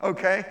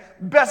 okay?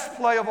 Best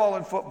play of all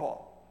in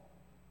football.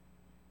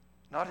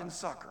 Not in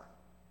soccer.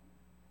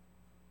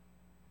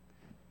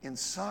 In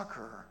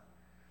soccer,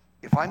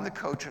 if I'm the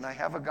coach and I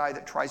have a guy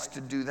that tries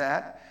to do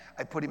that,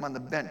 I put him on the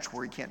bench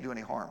where he can't do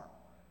any harm.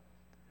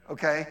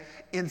 Okay?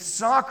 In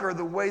soccer,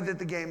 the way that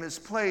the game is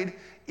played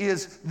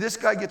is this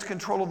guy gets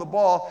control of the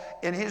ball,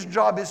 and his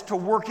job is to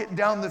work it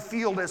down the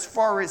field as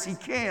far as he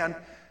can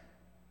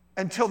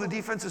until the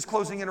defense is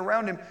closing in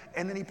around him,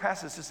 and then he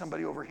passes to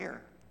somebody over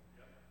here.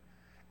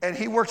 And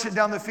he works it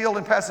down the field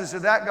and passes to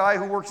that guy,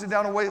 who works it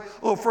down a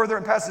little further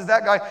and passes to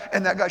that guy,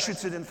 and that guy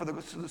shoots it in for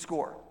the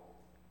score.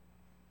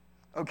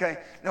 Okay?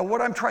 Now,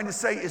 what I'm trying to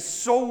say is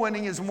soul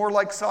winning is more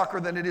like soccer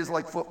than it is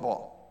like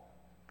football.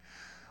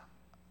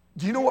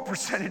 Do you know what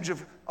percentage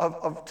of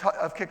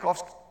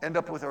kickoffs end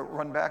up with a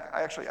run back?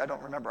 I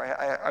don't remember.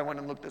 I went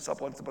and looked this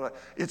up once, but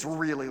it's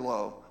really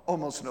low,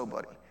 almost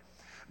nobody.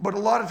 But a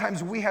lot of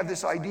times we have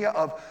this idea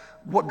of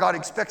what God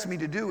expects me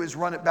to do is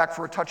run it back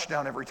for a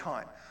touchdown every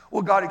time.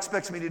 What God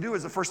expects me to do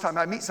is the first time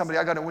I meet somebody,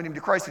 I got to win him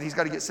to Christ, and he's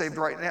got to get saved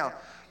right now.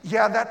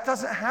 Yeah, that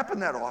doesn't happen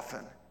that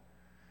often.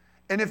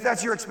 And if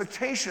that's your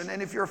expectation,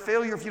 and if you're a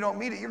failure, if you don't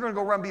meet it, you're going to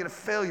go around being a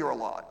failure a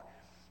lot.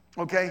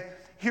 Okay?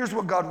 Here's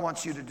what God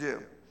wants you to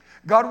do.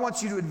 God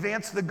wants you to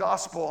advance the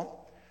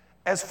gospel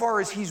as far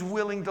as he's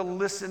willing to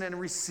listen and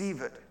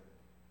receive it.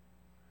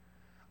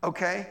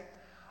 Okay?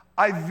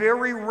 I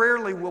very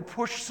rarely will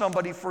push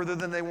somebody further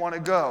than they want to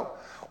go.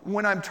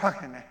 When I'm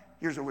talking,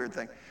 here's a weird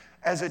thing.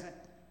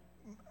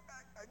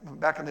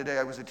 Back in the day,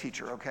 I was a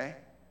teacher, okay?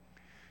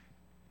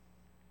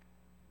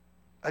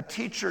 A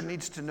teacher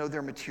needs to know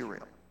their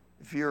material.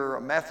 If you're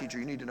a math teacher,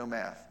 you need to know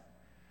math.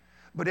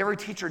 But every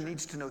teacher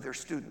needs to know their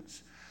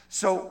students.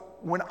 So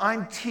when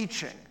I'm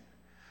teaching,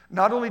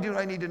 not only do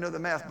I need to know the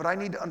math, but I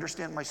need to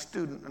understand my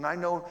student, and I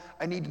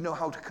need to know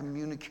how to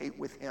communicate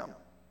with him,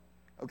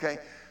 okay?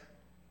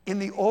 In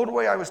the old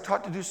way I was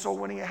taught to do soul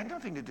winning, it had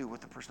nothing to do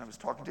with the person I was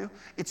talking to.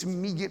 It's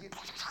me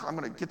I'm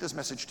going to get this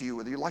message to you,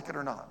 whether you like it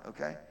or not,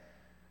 okay?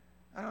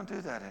 I don't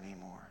do that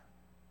anymore.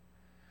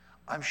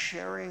 I'm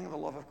sharing the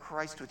love of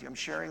Christ with you. I'm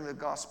sharing the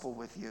gospel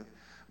with you.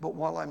 But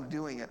while I'm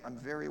doing it, I'm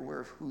very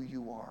aware of who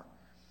you are.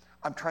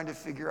 I'm trying to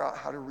figure out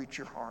how to reach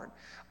your heart.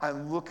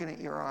 I'm looking at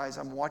your eyes.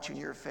 I'm watching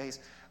your face.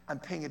 I'm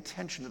paying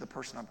attention to the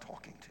person I'm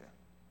talking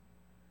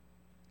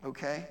to.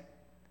 Okay?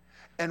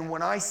 And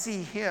when I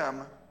see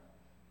him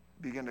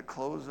begin to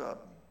close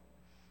up,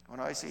 when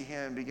I see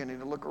him beginning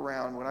to look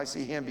around, when I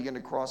see him begin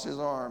to cross his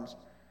arms,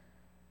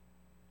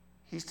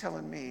 he's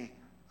telling me,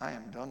 I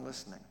am done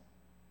listening.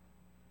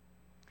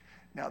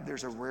 Now,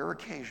 there's a rare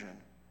occasion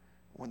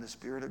when the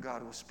Spirit of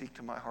God will speak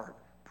to my heart,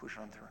 push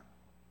on through.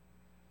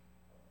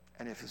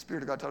 And if the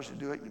Spirit of God tells you to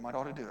do it, you might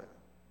ought to do it.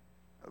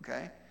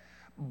 Okay?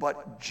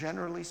 But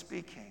generally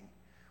speaking,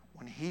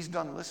 when he's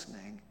done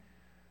listening,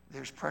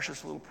 there's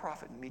precious little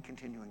profit in me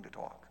continuing to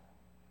talk.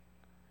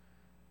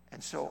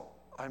 And so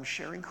I'm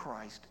sharing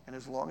Christ, and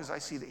as long as I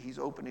see that he's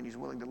open and he's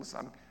willing to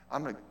listen,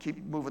 I'm going to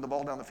keep moving the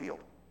ball down the field.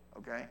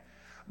 Okay?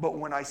 But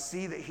when I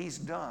see that he's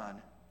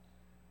done,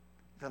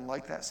 then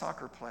like that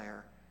soccer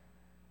player,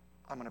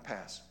 I'm going to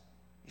pass.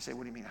 You say,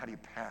 what do you mean? How do you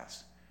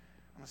pass?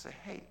 I'm going to say,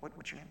 hey,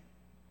 what's your name?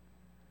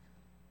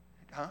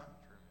 Huh?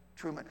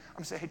 Truman. I'm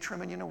going to say, hey,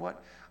 Truman, you know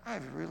what?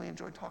 I've really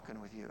enjoyed talking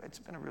with you. It's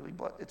been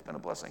a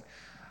blessing.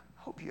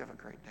 Hope you have a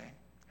great day.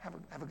 Have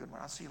a good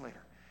one. I'll see you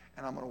later.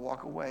 And I'm going to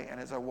walk away. And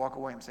as I walk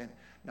away, I'm saying,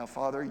 now,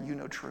 Father, you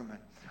know Truman.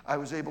 I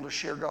was able to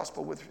share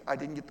gospel with, I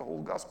didn't get the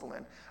whole gospel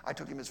in. I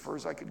took him as far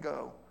as I could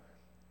go.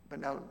 But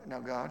now,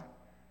 God,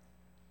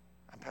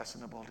 I'm passing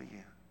the ball to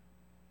you.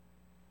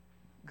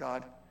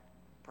 God,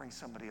 bring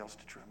somebody else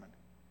to Truman.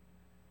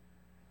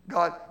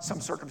 God, some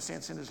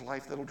circumstance in his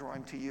life that'll draw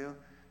him to you.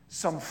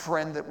 Some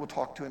friend that will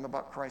talk to him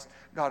about Christ.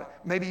 God,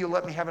 maybe you'll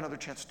let me have another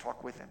chance to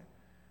talk with him.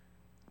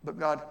 But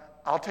God,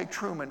 I'll take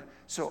Truman.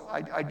 So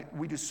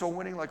we do soul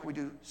winning like we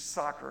do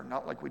soccer,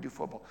 not like we do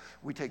football.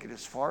 We take it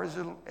as far as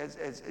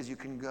you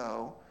can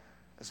go,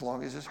 as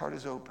long as his heart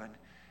is open.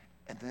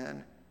 And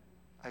then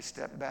I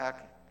step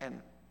back, and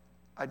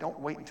I don't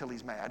wait until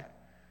he's mad,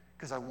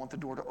 because I want the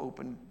door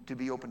to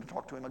be open to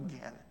talk to him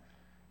again,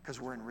 because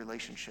we're in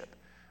relationship.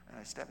 And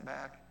I step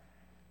back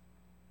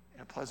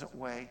in a pleasant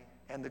way,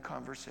 end the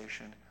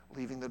conversation,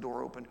 leaving the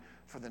door open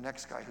for the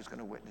next guy who's going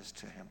to witness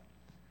to him.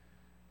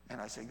 And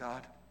I say,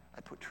 God,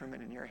 I put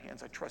Truman in your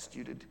hands. I trust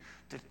you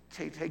to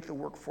take the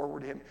work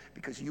forward to him,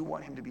 because you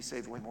want him to be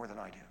saved way more than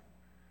I do.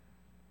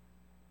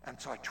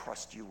 And so I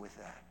trust you with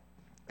that.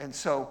 And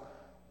so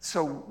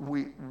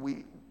we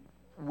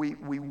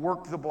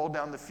work the ball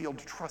down the field,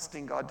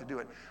 trusting God to do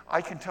it.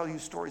 I can tell you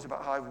stories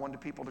about how I've won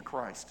people to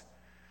Christ.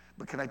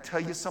 But can I tell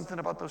you something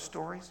about those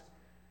stories?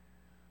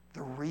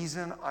 The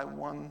reason I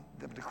won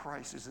them to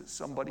Christ is that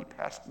somebody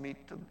passed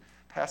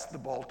the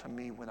ball to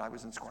me when I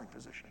was in scoring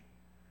position.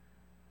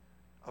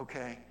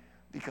 Okay?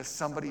 Because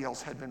somebody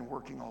else had been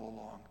working all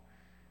along.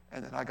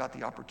 And then I got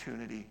the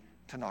opportunity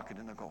to knock it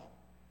in the goal.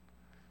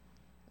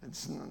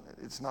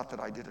 It's not that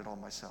I did it all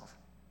myself.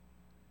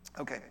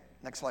 Okay,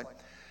 next slide.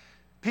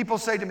 People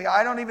say to me,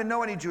 I don't even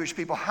know any Jewish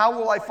people. How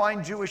will I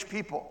find Jewish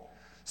people?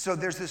 So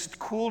there's this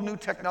cool new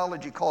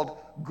technology called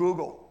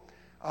Google.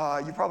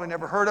 You've probably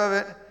never heard of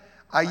it.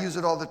 I use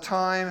it all the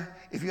time.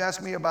 If you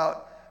ask me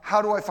about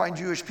how do I find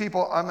Jewish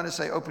people, I'm going to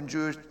say open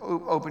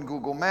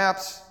Google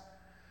Maps.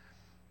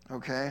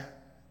 Okay,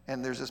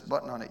 and there's this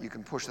button on it you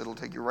can push that'll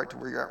take you right to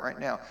where you're at right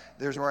now.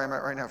 There's where I'm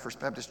at right now, First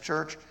Baptist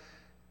Church.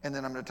 And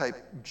then I'm going to type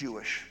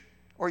Jewish.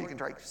 Or you can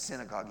type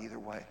synagogue, either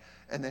way.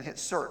 And then hit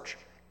search.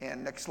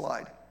 And next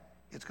slide.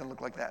 It's going to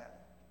look like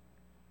that.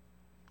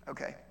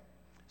 Okay.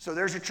 So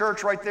there's a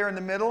church right there in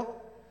the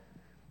middle.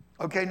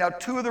 Okay, now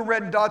 2 of the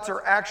red dots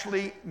are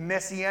actually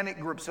messianic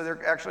groups. So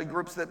they're actually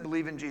groups that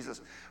believe in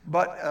Jesus.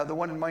 But the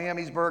one in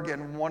Miamisburg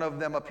and one of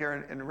them up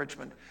here in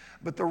Richmond.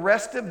 But the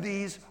rest of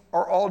these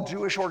are all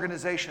Jewish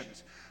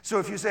organizations. So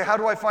if you say, how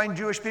do I find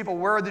Jewish people?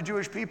 Where are the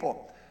Jewish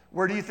people?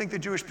 Where do you think the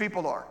Jewish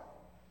people are?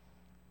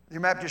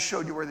 Your map just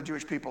showed you where the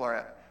Jewish people are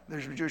at.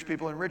 There's Jewish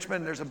people in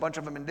Richmond. There's a bunch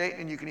of them in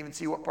Dayton. You can even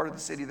see what part of the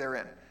city they're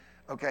in.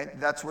 Okay,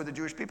 that's where the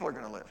Jewish people are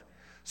going to live.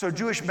 So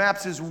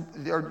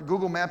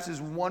Google Maps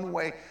is one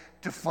way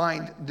to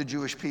find the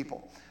Jewish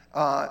people.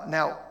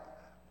 Now,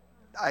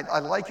 I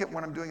like it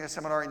when I'm doing a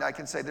seminar and I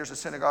can say there's a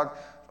synagogue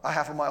a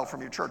half a mile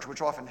from your church,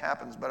 which often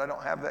happens, but I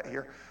don't have that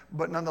here.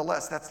 But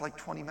nonetheless, that's like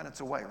 20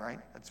 minutes away, right?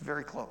 That's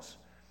very close.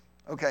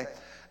 Okay,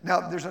 now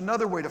there's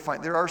another way to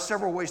find, there are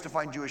several ways to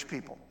find Jewish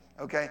people.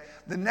 Okay,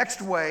 the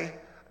next way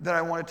that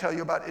I want to tell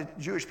you about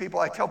Jewish people,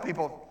 I tell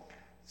people,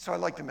 so I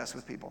like to mess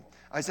with people.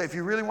 I say, if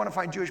you really want to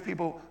find Jewish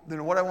people,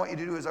 then what I want you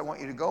to do is I want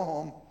you to go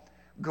home,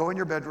 go in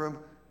your bedroom,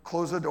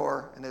 close the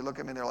door, and they look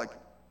at me and they're like,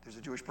 there's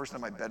a Jewish person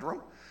in my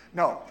bedroom?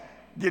 No,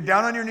 get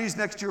down on your knees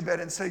next to your bed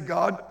and say,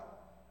 God,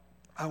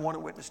 I want to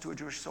witness to a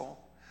Jewish soul.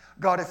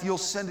 God, if you'll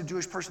send a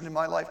Jewish person in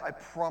my life, I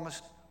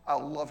promise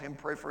I'll love him,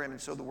 pray for him, and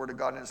sow the word of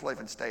God in his life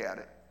and stay at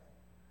it.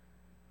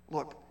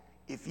 Look,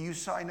 if you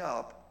sign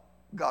up,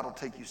 God will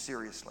take you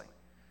seriously.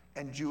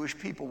 And Jewish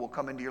people will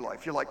come into your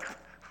life. You're like,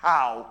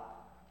 how?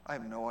 I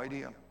have no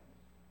idea.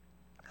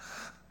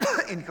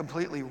 In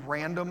completely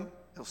random,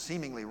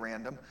 seemingly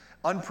random,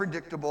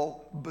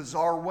 unpredictable,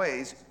 bizarre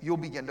ways, you'll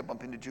begin to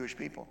bump into Jewish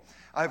people.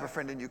 I have a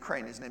friend in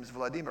Ukraine. His name is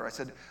Vladimir.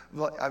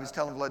 I was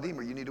telling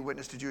Vladimir, you need to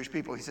witness to Jewish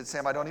people. He said,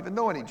 Sam, I don't even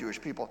know any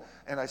Jewish people.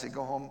 And I said,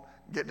 go home,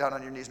 get down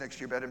on your knees next to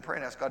your bed and pray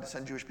and ask God to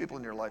send Jewish people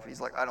in your life. He's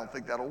like, I don't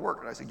think that'll work.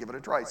 And I said, give it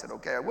a try. He said,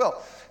 okay, I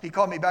will. He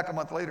called me back a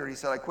month later and he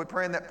said, I quit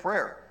praying that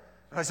prayer.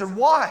 And I said,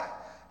 why?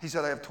 He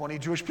said, I have 20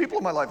 Jewish people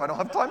in my life. I don't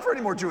have time for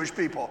any more Jewish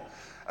people.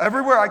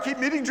 Everywhere, I keep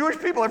meeting Jewish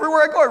people.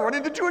 Everywhere I go, I run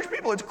into Jewish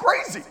people. It's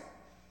crazy.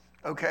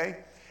 Okay?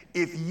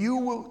 If you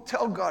will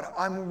tell God,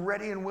 I'm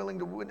ready and willing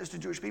to witness to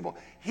Jewish people,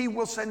 he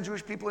will send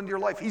Jewish people into your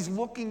life. He's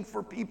looking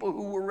for people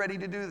who are ready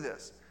to do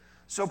this.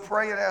 So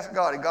pray and ask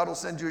God, and God will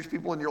send Jewish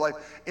people into your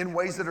life in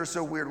ways that are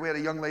so weird. We had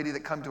a young lady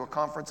that come to a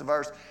conference of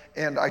ours,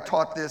 and I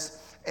taught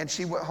this, and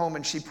she went home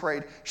and she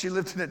prayed. She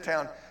lived in a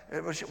town,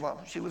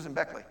 she lives in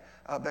Beckley,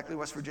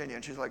 West Virginia,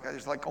 and she's like,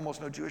 there's like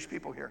almost no Jewish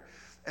people here.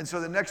 And so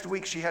the next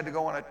week she had to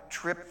go on a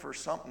trip for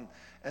something,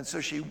 and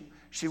so she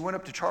went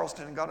up to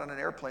Charleston and got on an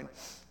airplane,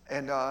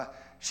 and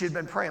she had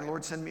been praying,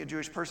 Lord, send me a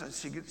Jewish person.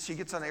 She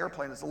gets on an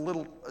airplane. It's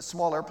a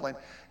small airplane,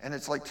 and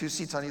it's like 2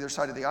 seats on either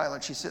side of the aisle.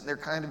 She's sitting there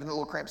kind of in a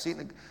little cramped seat,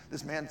 and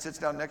this man sits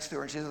down next to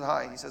her, and she says,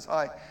 hi. He says,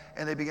 hi.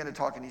 And they begin to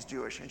talk, and he's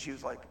Jewish. And she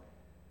was like,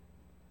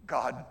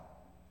 God,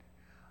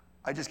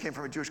 I just came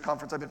from a Jewish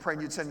conference. I've been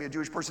praying you'd send me a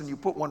Jewish person. You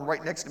put one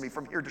right next to me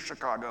from here to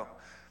Chicago.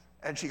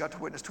 And she got to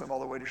witness to him all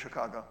the way to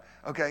Chicago.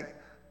 Okay?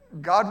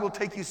 God will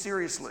take you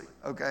seriously,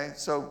 okay?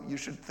 So you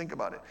should think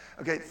about it.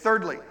 Okay,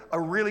 thirdly, a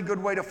really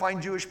good way to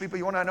find Jewish people.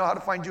 You want to know how to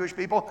find Jewish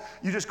people?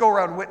 You just go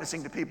around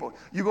witnessing to people.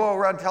 You go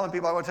around telling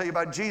people, I want to tell you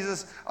about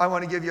Jesus. I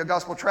want to give you a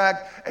gospel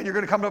tract. And you're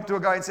going to come up to a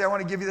guy and say, I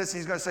want to give you this. And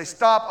he's going to say,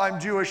 stop, I'm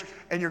Jewish.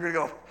 And you're going to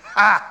go,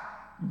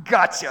 ha,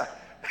 gotcha.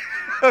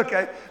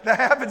 Okay, that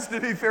happens to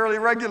me fairly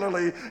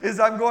regularly, is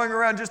I'm going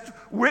around just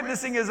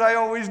witnessing as I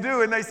always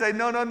do. And they say,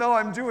 no,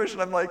 I'm Jewish.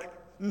 And I'm like,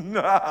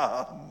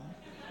 no.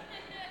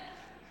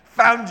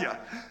 Found you,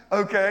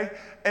 okay?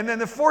 And then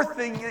the fourth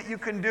thing that you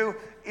can do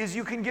is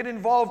you can get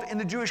involved in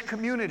the Jewish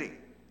community,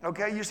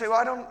 okay? You say,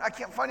 well, I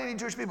can't find any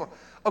Jewish people.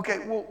 Okay,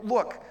 well,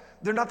 look,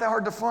 they're not that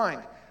hard to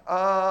find.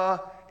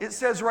 It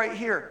says right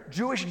here,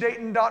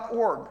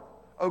 jewishdayton.org,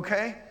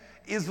 okay,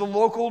 is the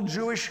local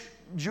Jewish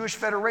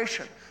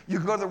federation. You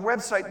can go to the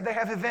website, they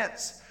have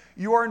events.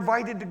 You are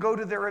invited to go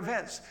to their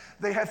events.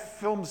 They have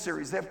film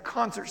series, they have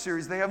concert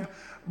series, they have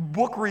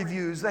book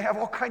reviews, they have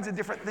all kinds of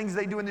different things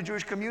they do in the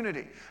Jewish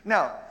community.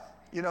 Now,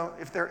 you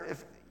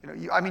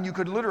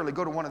could literally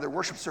go to one of their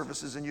worship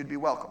services and you'd be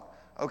welcome,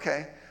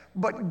 okay?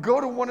 But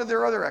go to one of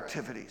their other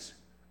activities,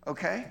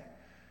 okay?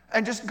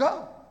 And just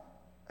go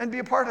and be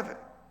a part of it.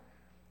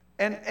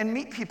 And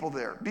meet people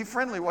there. Be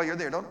friendly while you're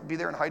there. Don't be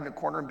there and hide in a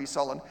corner and be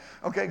sullen.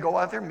 Okay, go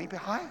out there, meet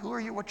people. Hi, who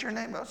are you? What's your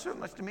name? Oh, so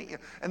nice to meet you.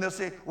 And they'll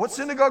say, what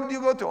synagogue do you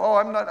go to? Oh,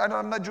 I'm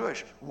not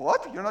Jewish.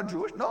 What? You're not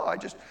Jewish? No, I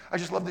just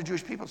love the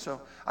Jewish people. So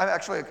I'm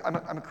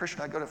a Christian.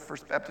 I go to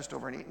First Baptist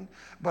over in Eaton,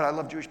 but I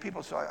love Jewish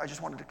people. So I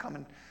just wanted to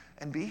come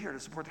and be here to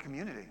support the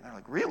community. And they're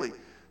like, really?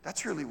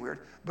 That's really weird.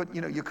 But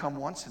you come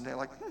once and they're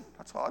like,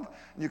 that's odd.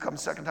 And you come a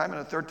second time and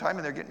a third time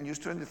and they're getting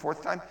used to it, and the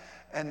fourth time.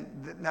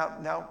 And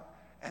now.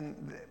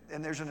 And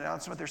there's an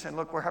announcement. They're saying,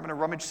 look, we're having a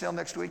rummage sale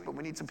next week, but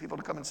we need some people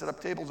to come and set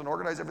up tables and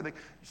organize everything.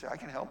 You say, I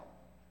can help.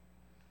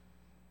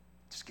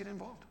 Just get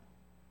involved.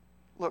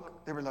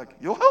 Look, they were like,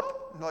 you'll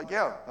help? I'm like,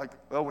 yeah. Like,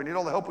 well, we need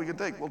all the help we can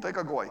take. We'll take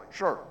a goy.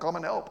 Sure, come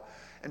and help.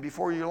 And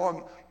before you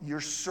long,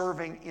 you're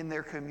serving in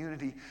their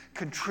community,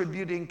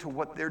 contributing to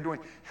what they're doing,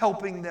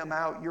 helping them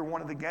out. You're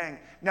one of the gang.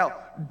 Now,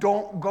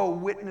 don't go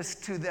witness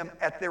to them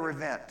at their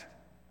event.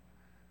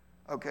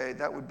 Okay,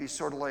 that would be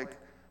sort of like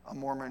a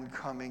Mormon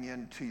coming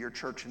into your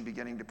church and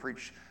beginning to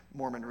preach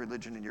Mormon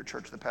religion in your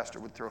church. The pastor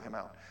would throw him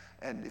out.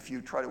 And if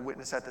you try to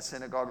witness at the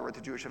synagogue or at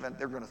the Jewish event,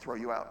 they're going to throw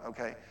you out,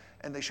 okay?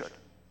 And they should,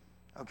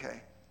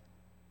 okay?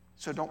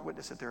 So don't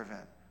witness at their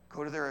event.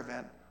 Go to their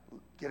event,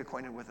 get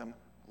acquainted with them,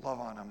 love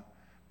on them,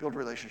 build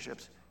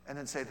relationships, and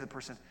then say to the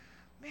person,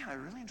 man, I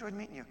really enjoyed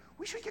meeting you.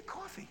 We should get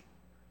coffee.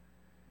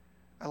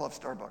 I love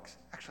Starbucks.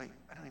 Actually,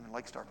 I don't even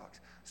like Starbucks.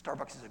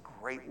 Starbucks is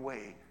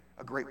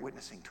a great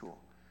witnessing tool.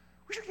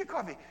 We should get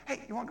coffee.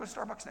 Hey, you want to go to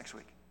Starbucks next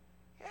week?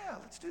 Yeah,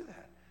 let's do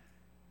that.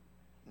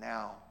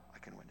 Now I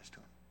can witness to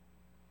him.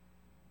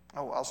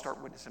 Oh, I'll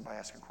start witnessing by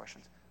asking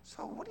questions.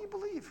 So what do you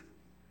believe?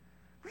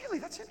 Really,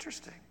 that's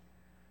interesting.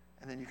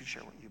 And then you can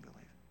share what you believe.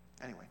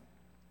 Anyway,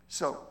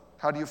 so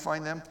how do you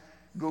find them?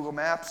 Google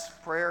Maps,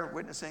 prayer,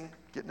 witnessing,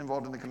 getting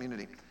involved in the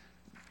community.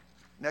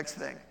 Next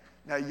thing.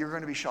 Now, you're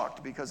going to be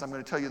shocked because I'm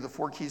going to tell you the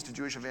 4 keys to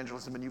Jewish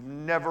evangelism, and you've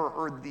never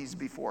heard these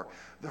before.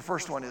 The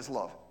first one is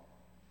love.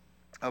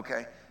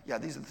 Okay? Yeah,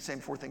 these are the same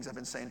 4 things I've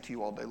been saying to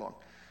you all day long.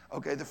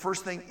 Okay, the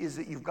first thing is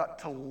that you've got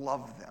to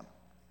love them.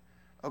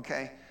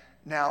 Okay?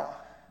 Now,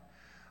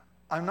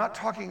 I'm not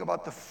talking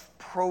about the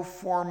pro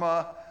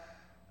forma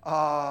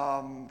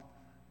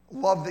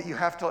love that you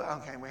have to,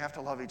 okay, we have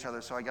to love each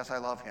other, so I guess I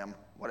love him,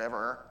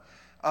 whatever.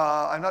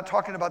 I'm not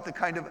talking about the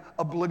kind of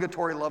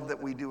obligatory love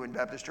that we do in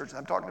Baptist churches.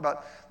 I'm talking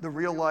about the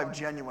real, live,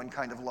 genuine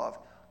kind of love.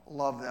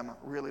 Love them,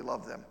 really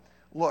love them.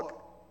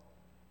 Look,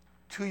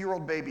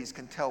 2-year-old babies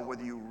can tell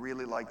whether you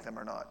really like them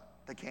or not.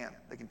 They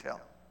can tell.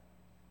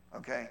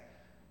 Okay?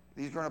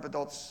 These grown-up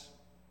adults,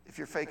 if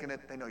you're faking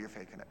it, they know you're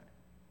faking it.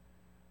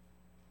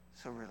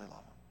 So really love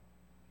them.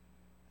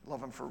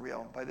 Love them for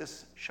real. By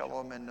this shall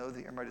all men know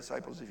that you're my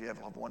disciples if you have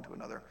love one to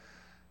another.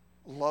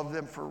 Love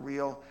them for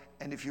real,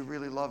 and if you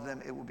really love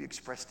them, it will be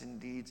expressed in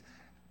deeds.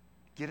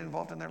 Get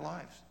involved in their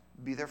lives.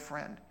 Be their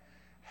friend.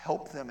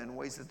 Help them in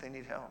ways that they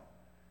need help.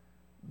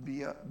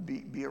 Be a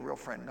real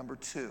friend. Number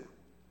 2,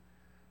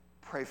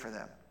 pray for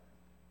them.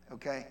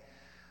 Okay?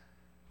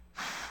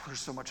 There's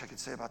so much I could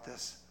say about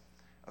this.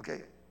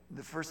 Okay,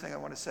 the first thing I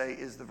want to say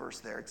is the verse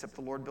there. Except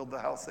the Lord build the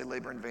house, they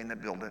labor in vain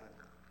that build it.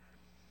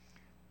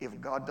 If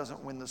God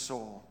doesn't win the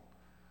soul,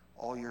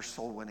 all your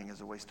soul winning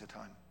is a waste of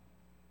time.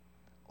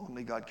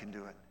 Only God can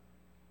do it.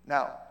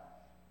 Now,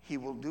 he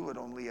will do it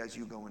only as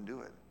you go and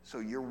do it. So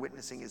your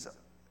witnessing is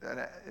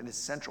an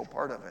essential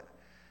part of it,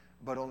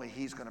 but only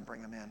he's going to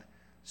bring them in.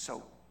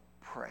 So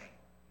pray.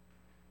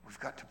 We've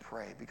got to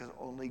pray because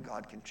only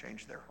God can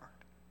change their heart.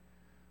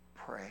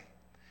 Pray.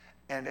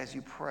 And as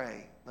you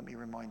pray, let me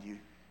remind you,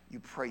 you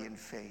pray in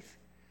faith.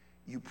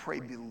 You pray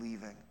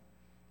believing.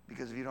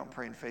 Because if you don't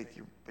pray in faith,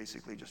 you're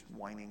basically just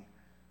whining,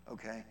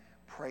 okay?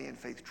 Pray in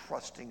faith,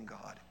 trusting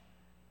God.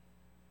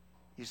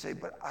 You say,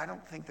 but I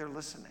don't think they're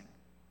listening.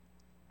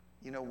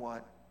 You know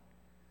what?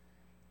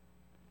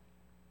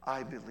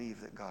 I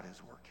believe that God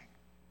is working.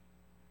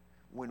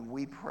 When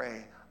we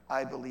pray,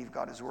 I believe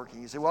God is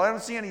working. You say, well, I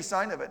don't see any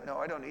sign of it. No,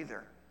 I don't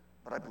either.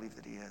 But I believe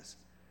that he is.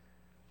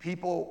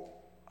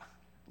 People,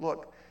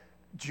 look,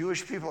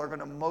 Jewish people are going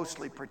to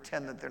mostly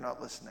pretend that they're not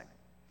listening.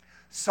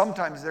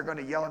 Sometimes they're going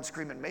to yell and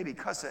scream and maybe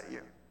cuss at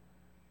you.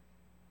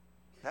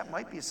 That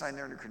might be a sign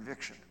they're under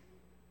conviction.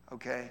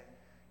 Okay?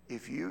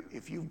 If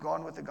you've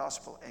gone with the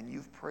gospel and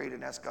you've prayed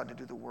and asked God to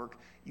do the work,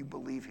 you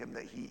believe him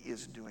that he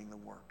is doing the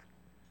work.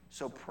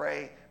 So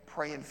pray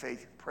in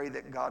faith. Pray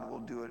that God will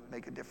do it,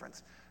 make a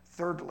difference.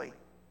 Thirdly,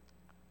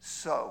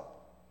 sow.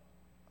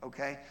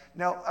 Okay?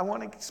 Now, I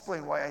want to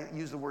explain why I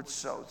use the word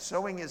sow.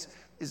 Sowing is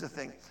a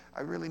thing.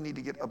 I really need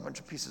to get a bunch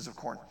of pieces of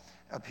corn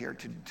up here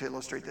to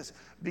illustrate this.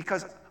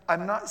 Because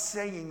I'm not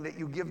saying that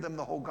you give them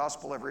the whole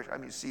gospel every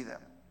time you see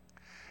them.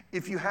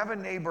 If you have a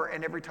neighbor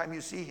and every time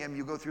you see him,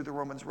 you go through the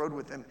Romans road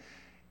with him,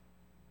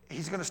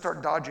 he's going to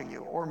start dodging you.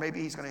 Or maybe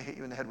he's going to hit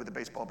you in the head with a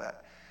baseball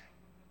bat.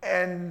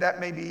 And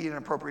that may be an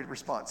appropriate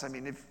response. I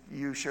mean, if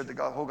you shared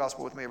the whole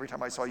gospel with me every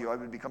time I saw you, I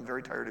would become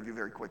very tired of you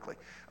very quickly.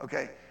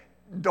 Okay?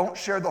 Don't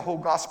share the whole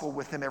gospel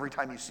with him every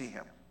time you see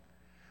him.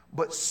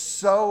 But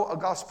sow a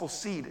gospel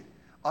seed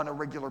on a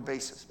regular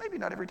basis. Maybe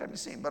not every time you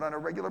see him, but on a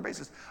regular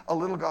basis, a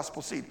little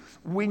gospel seed.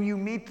 When you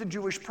meet the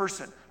Jewish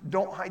person,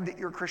 don't hide that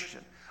you're a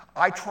Christian.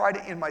 I try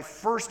to, in my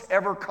first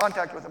ever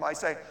contact with him, I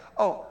say,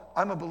 oh,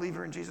 I'm a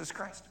believer in Jesus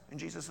Christ, in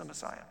Jesus the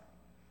Messiah.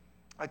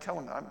 I tell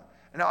him that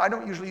now, I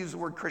don't usually use the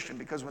word Christian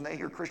because when they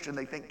hear Christian,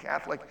 they think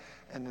Catholic,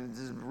 and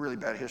there's a really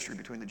bad history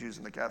between the Jews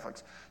and the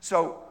Catholics.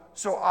 So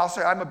I'll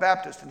say, I'm a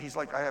Baptist, and he's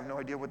like, I have no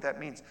idea what that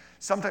means.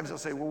 Sometimes he'll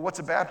say, well, what's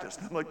a Baptist?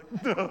 And I'm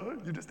like, no,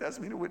 you just asked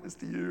me to witness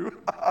to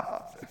you.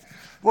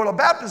 Well, a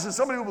Baptist is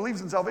somebody who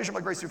believes in salvation by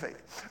grace through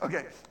faith.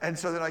 Okay, and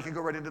so then I can go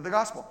right into the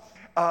gospel.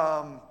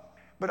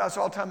 But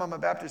so I'll tell him I'm a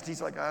Baptist.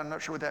 He's like, I'm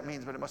not sure what that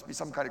means, but it must be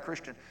some kind of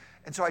Christian.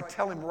 And so I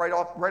tell him right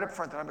up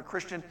front that I'm a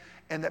Christian,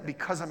 and that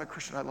because I'm a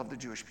Christian, I love the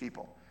Jewish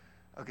people.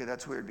 Okay,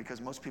 that's weird because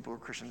most people who are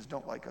Christians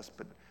don't like us,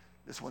 but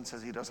this one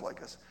says he does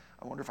like us.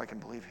 I wonder if I can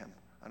believe him.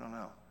 I don't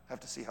know. I have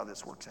to see how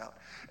this works out.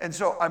 And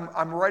so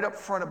I'm right up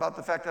front about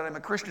the fact that I'm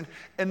a Christian.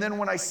 And then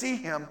when I see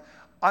him,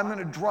 I'm going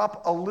to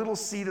drop a little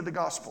seed of the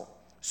gospel.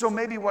 So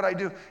maybe what I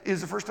do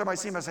is the first time I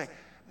see him, I say,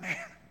 man,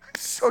 I'm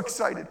so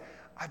excited.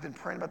 I've been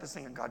praying about this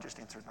thing, and God just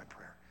answered my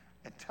prayer.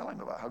 And tell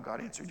him about how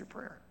God answered your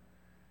prayer.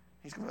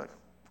 He's going to be like,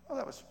 oh,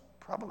 that was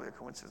probably a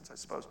coincidence, I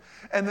suppose.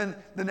 And then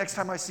the next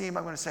time I see him,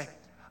 I'm going to say,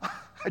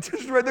 I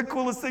just read the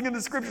coolest thing in the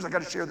scriptures. I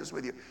got to share this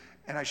with you.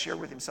 And I share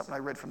with him something I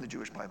read from the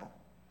Jewish Bible.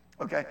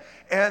 Okay?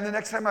 And the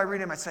next time I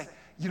read him, I say,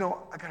 you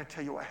know, I got to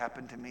tell you what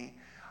happened to me.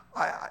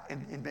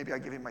 And maybe I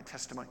give him my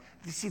testimony.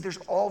 You see, there's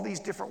all these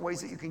different ways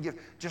that you can give.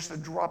 Just a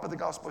drop of the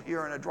gospel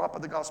here and a drop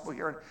of the gospel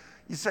here. And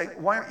you say,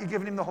 why aren't you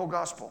giving him the whole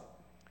gospel?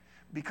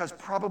 Because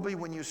probably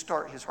when you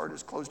start, his heart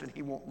is closed and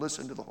he won't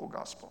listen to the whole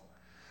gospel.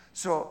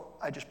 So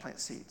I just plant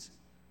seeds.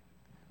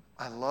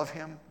 I love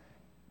him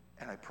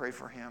and I pray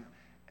for him.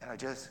 And I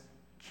just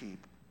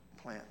keep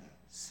planting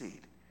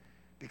seed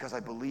because I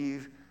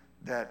believe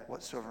that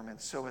whatsoever men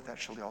soweth, that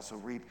shall he also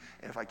reap.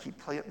 And if I keep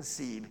planting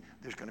seed,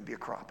 there's going to be a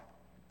crop.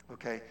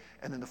 Okay?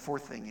 And then the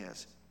fourth thing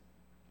is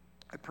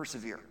I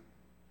persevere.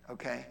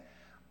 Okay?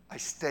 I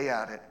stay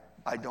at it.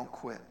 I don't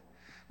quit.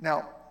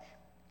 Now,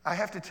 I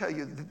have to tell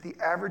you that the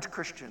average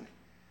Christian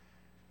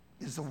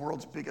is the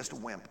world's biggest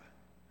wimp.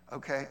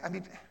 Okay? I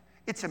mean,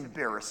 it's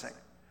embarrassing.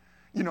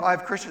 You know, I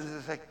have Christians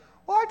that say,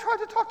 well, I tried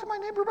to talk to my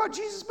neighbor about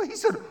Jesus, but he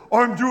said,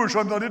 I'm Jewish,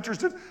 I'm not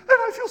interested, and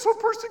I feel so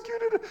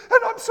persecuted, and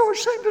I'm so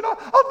ashamed, and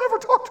I'll never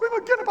talk to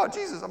him again about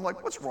Jesus. I'm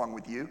like, what's wrong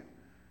with you?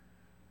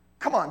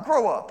 Come on,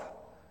 grow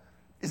up.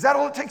 Is that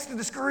all it takes to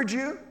discourage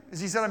you? Is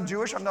he said, I'm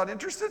Jewish, I'm not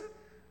interested?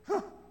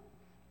 Huh.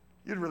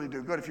 You'd really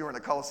do good if you were in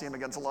the Colosseum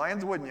against the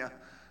lions, wouldn't you?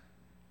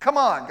 Come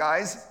on,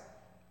 guys.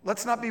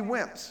 Let's not be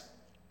wimps.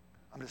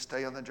 I'm going to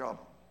stay on the job.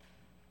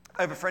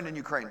 I have a friend in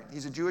Ukraine.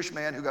 He's a Jewish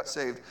man who got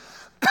saved.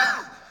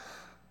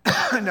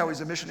 Now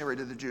he's a missionary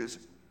to the Jews.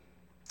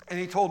 And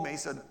he told me, he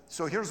said,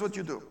 so here's what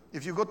you do.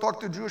 If you go talk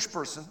to a Jewish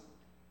person,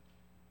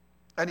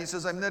 and he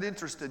says, I'm not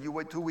interested, you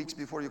wait 2 weeks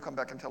before you come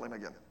back and tell him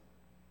again.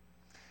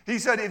 He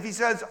said, if he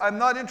says, I'm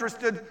not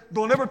interested,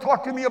 don't ever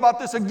talk to me about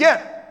this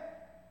again,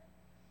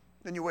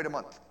 then you wait a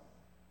month.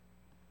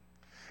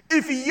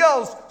 If he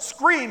yells,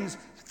 screams,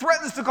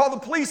 threatens to call the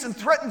police, and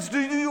threatens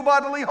to do you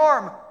bodily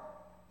harm,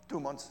 2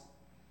 months.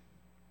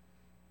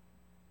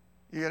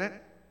 You get it?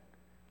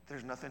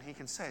 There's nothing he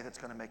can say that's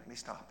going to make me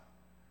stop.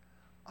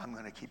 I'm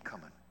going to keep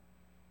coming.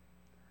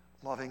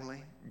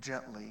 Lovingly,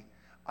 gently,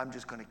 I'm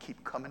just going to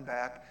keep coming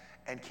back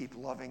and keep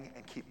loving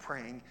and keep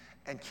praying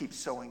and keep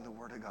sowing the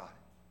word of God.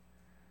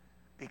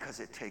 Because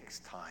it takes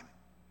time.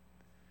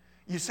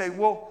 You say,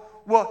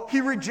 well,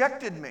 he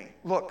rejected me.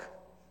 Look,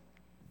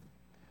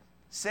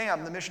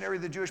 Sam, the missionary,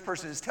 the Jewish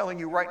person, is telling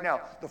you right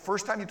now, the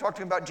first time you talk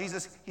to him about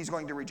Jesus, he's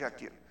going to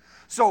reject you.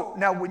 So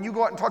now when you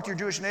go out and talk to your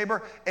Jewish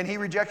neighbor and he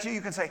rejects you,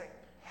 you can say,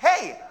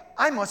 hey,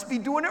 I must be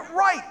doing it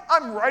right.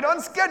 I'm right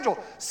on schedule.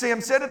 Sam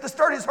said at the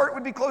start his heart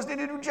would be closed and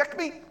he'd reject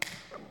me.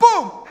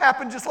 Boom!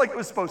 Happened just like it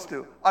was supposed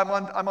to. I'm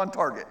on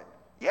target.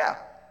 Yeah,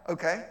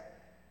 okay.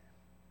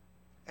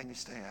 And you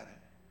stay at it.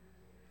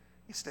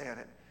 You stay at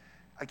it.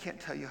 I can't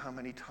tell you how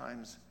many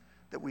times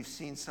that we've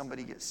seen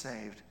somebody get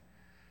saved,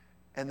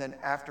 and then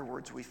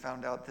afterwards we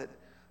found out that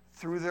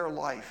through their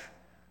life,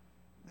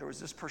 there was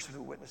this person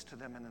who witnessed to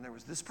them, and then there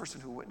was this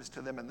person who witnessed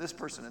to them, and this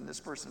person, and this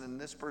person, and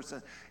this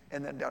person,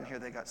 and then down here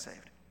they got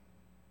saved.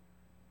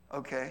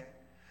 Okay?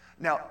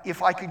 Now,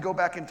 if I could go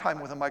back in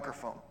time with a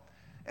microphone,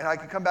 and I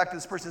could come back to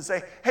this person and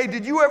say, hey,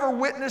 did you ever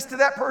witness to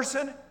that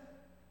person?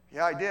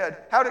 Yeah, I did.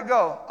 How'd it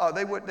go? Oh,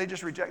 they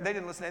just rejected. They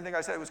didn't listen to anything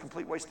I said. It was a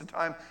complete waste of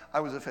time. I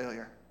was a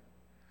failure.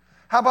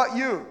 How about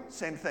you?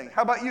 Same thing.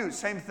 How about you?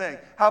 Same thing.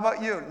 How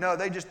about you? No,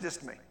 they just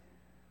dissed me.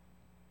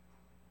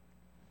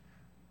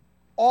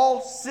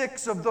 All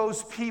 6 of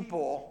those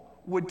people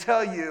would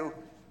tell you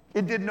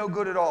it did no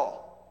good at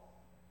all.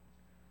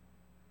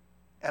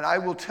 And I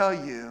will tell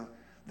you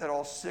that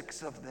all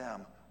 6 of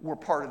them were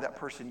part of that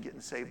person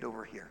getting saved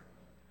over here.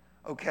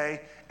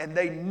 Okay? And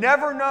they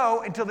never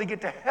know until they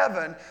get to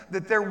heaven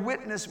that their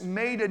witness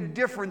made a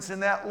difference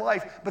in that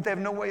life, but they have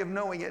no way of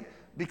knowing it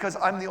because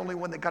I'm the only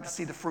one that got to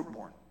see the fruit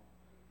born.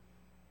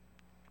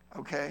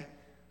 Okay?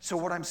 So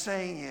what I'm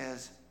saying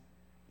is,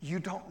 you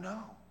don't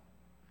know.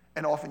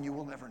 And often you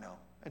will never know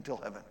until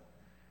heaven.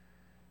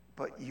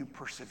 But you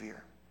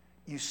persevere.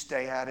 You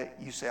stay at it.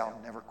 You say, I'll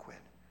never quit.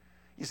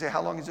 You say,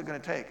 how long is it going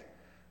to take?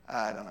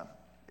 I don't know.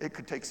 It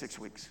could take 6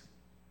 weeks.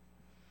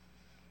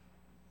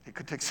 It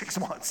could take 6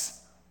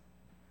 months.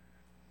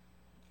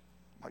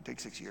 It might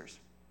take 6 years.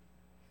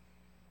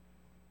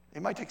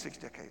 It might take 6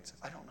 decades.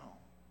 I don't know.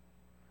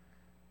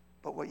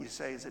 But what you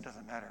say is it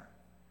doesn't matter.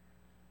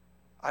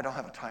 I don't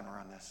have a timer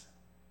on this.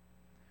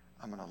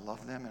 I'm going to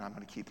love them and I'm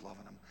going to keep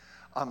loving them.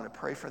 I'm going to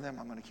pray for them.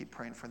 I'm going to keep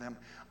praying for them.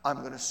 I'm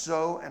going to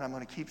sow and I'm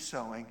going to keep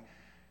sowing.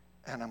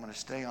 And I'm going to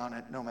stay on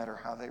it no matter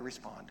how they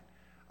respond.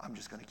 I'm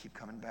just going to keep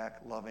coming back,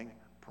 loving,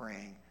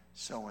 praying,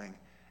 sowing,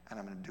 and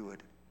I'm going to do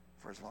it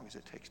for as long as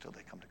it takes till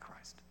they come to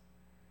Christ.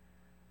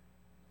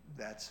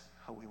 That's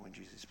how we win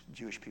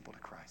Jewish people to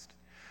Christ.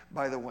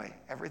 By the way,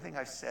 everything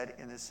I've said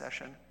in this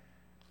session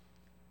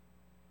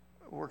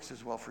works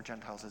as well for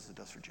Gentiles as it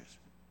does for Jews.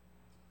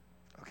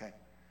 Okay?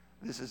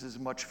 This is as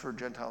much for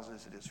Gentiles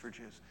as it is for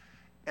Jews.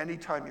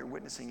 Anytime you're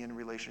witnessing in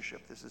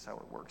relationship, this is how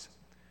it works.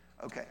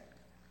 Okay.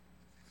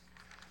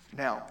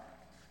 Now,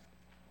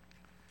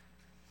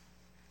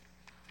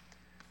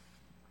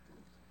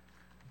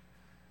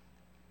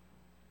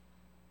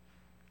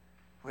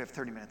 we have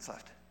 30 minutes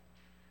left.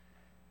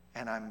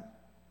 And I'm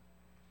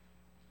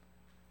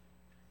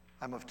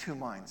of 2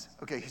 minds.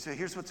 Okay, so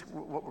here's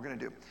what we're going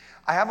to do.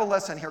 I have a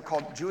lesson here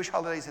called Jewish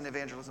Holidays and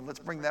Evangelism. Let's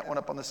bring that one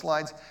up on the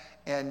slides,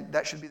 and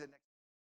that should be the next.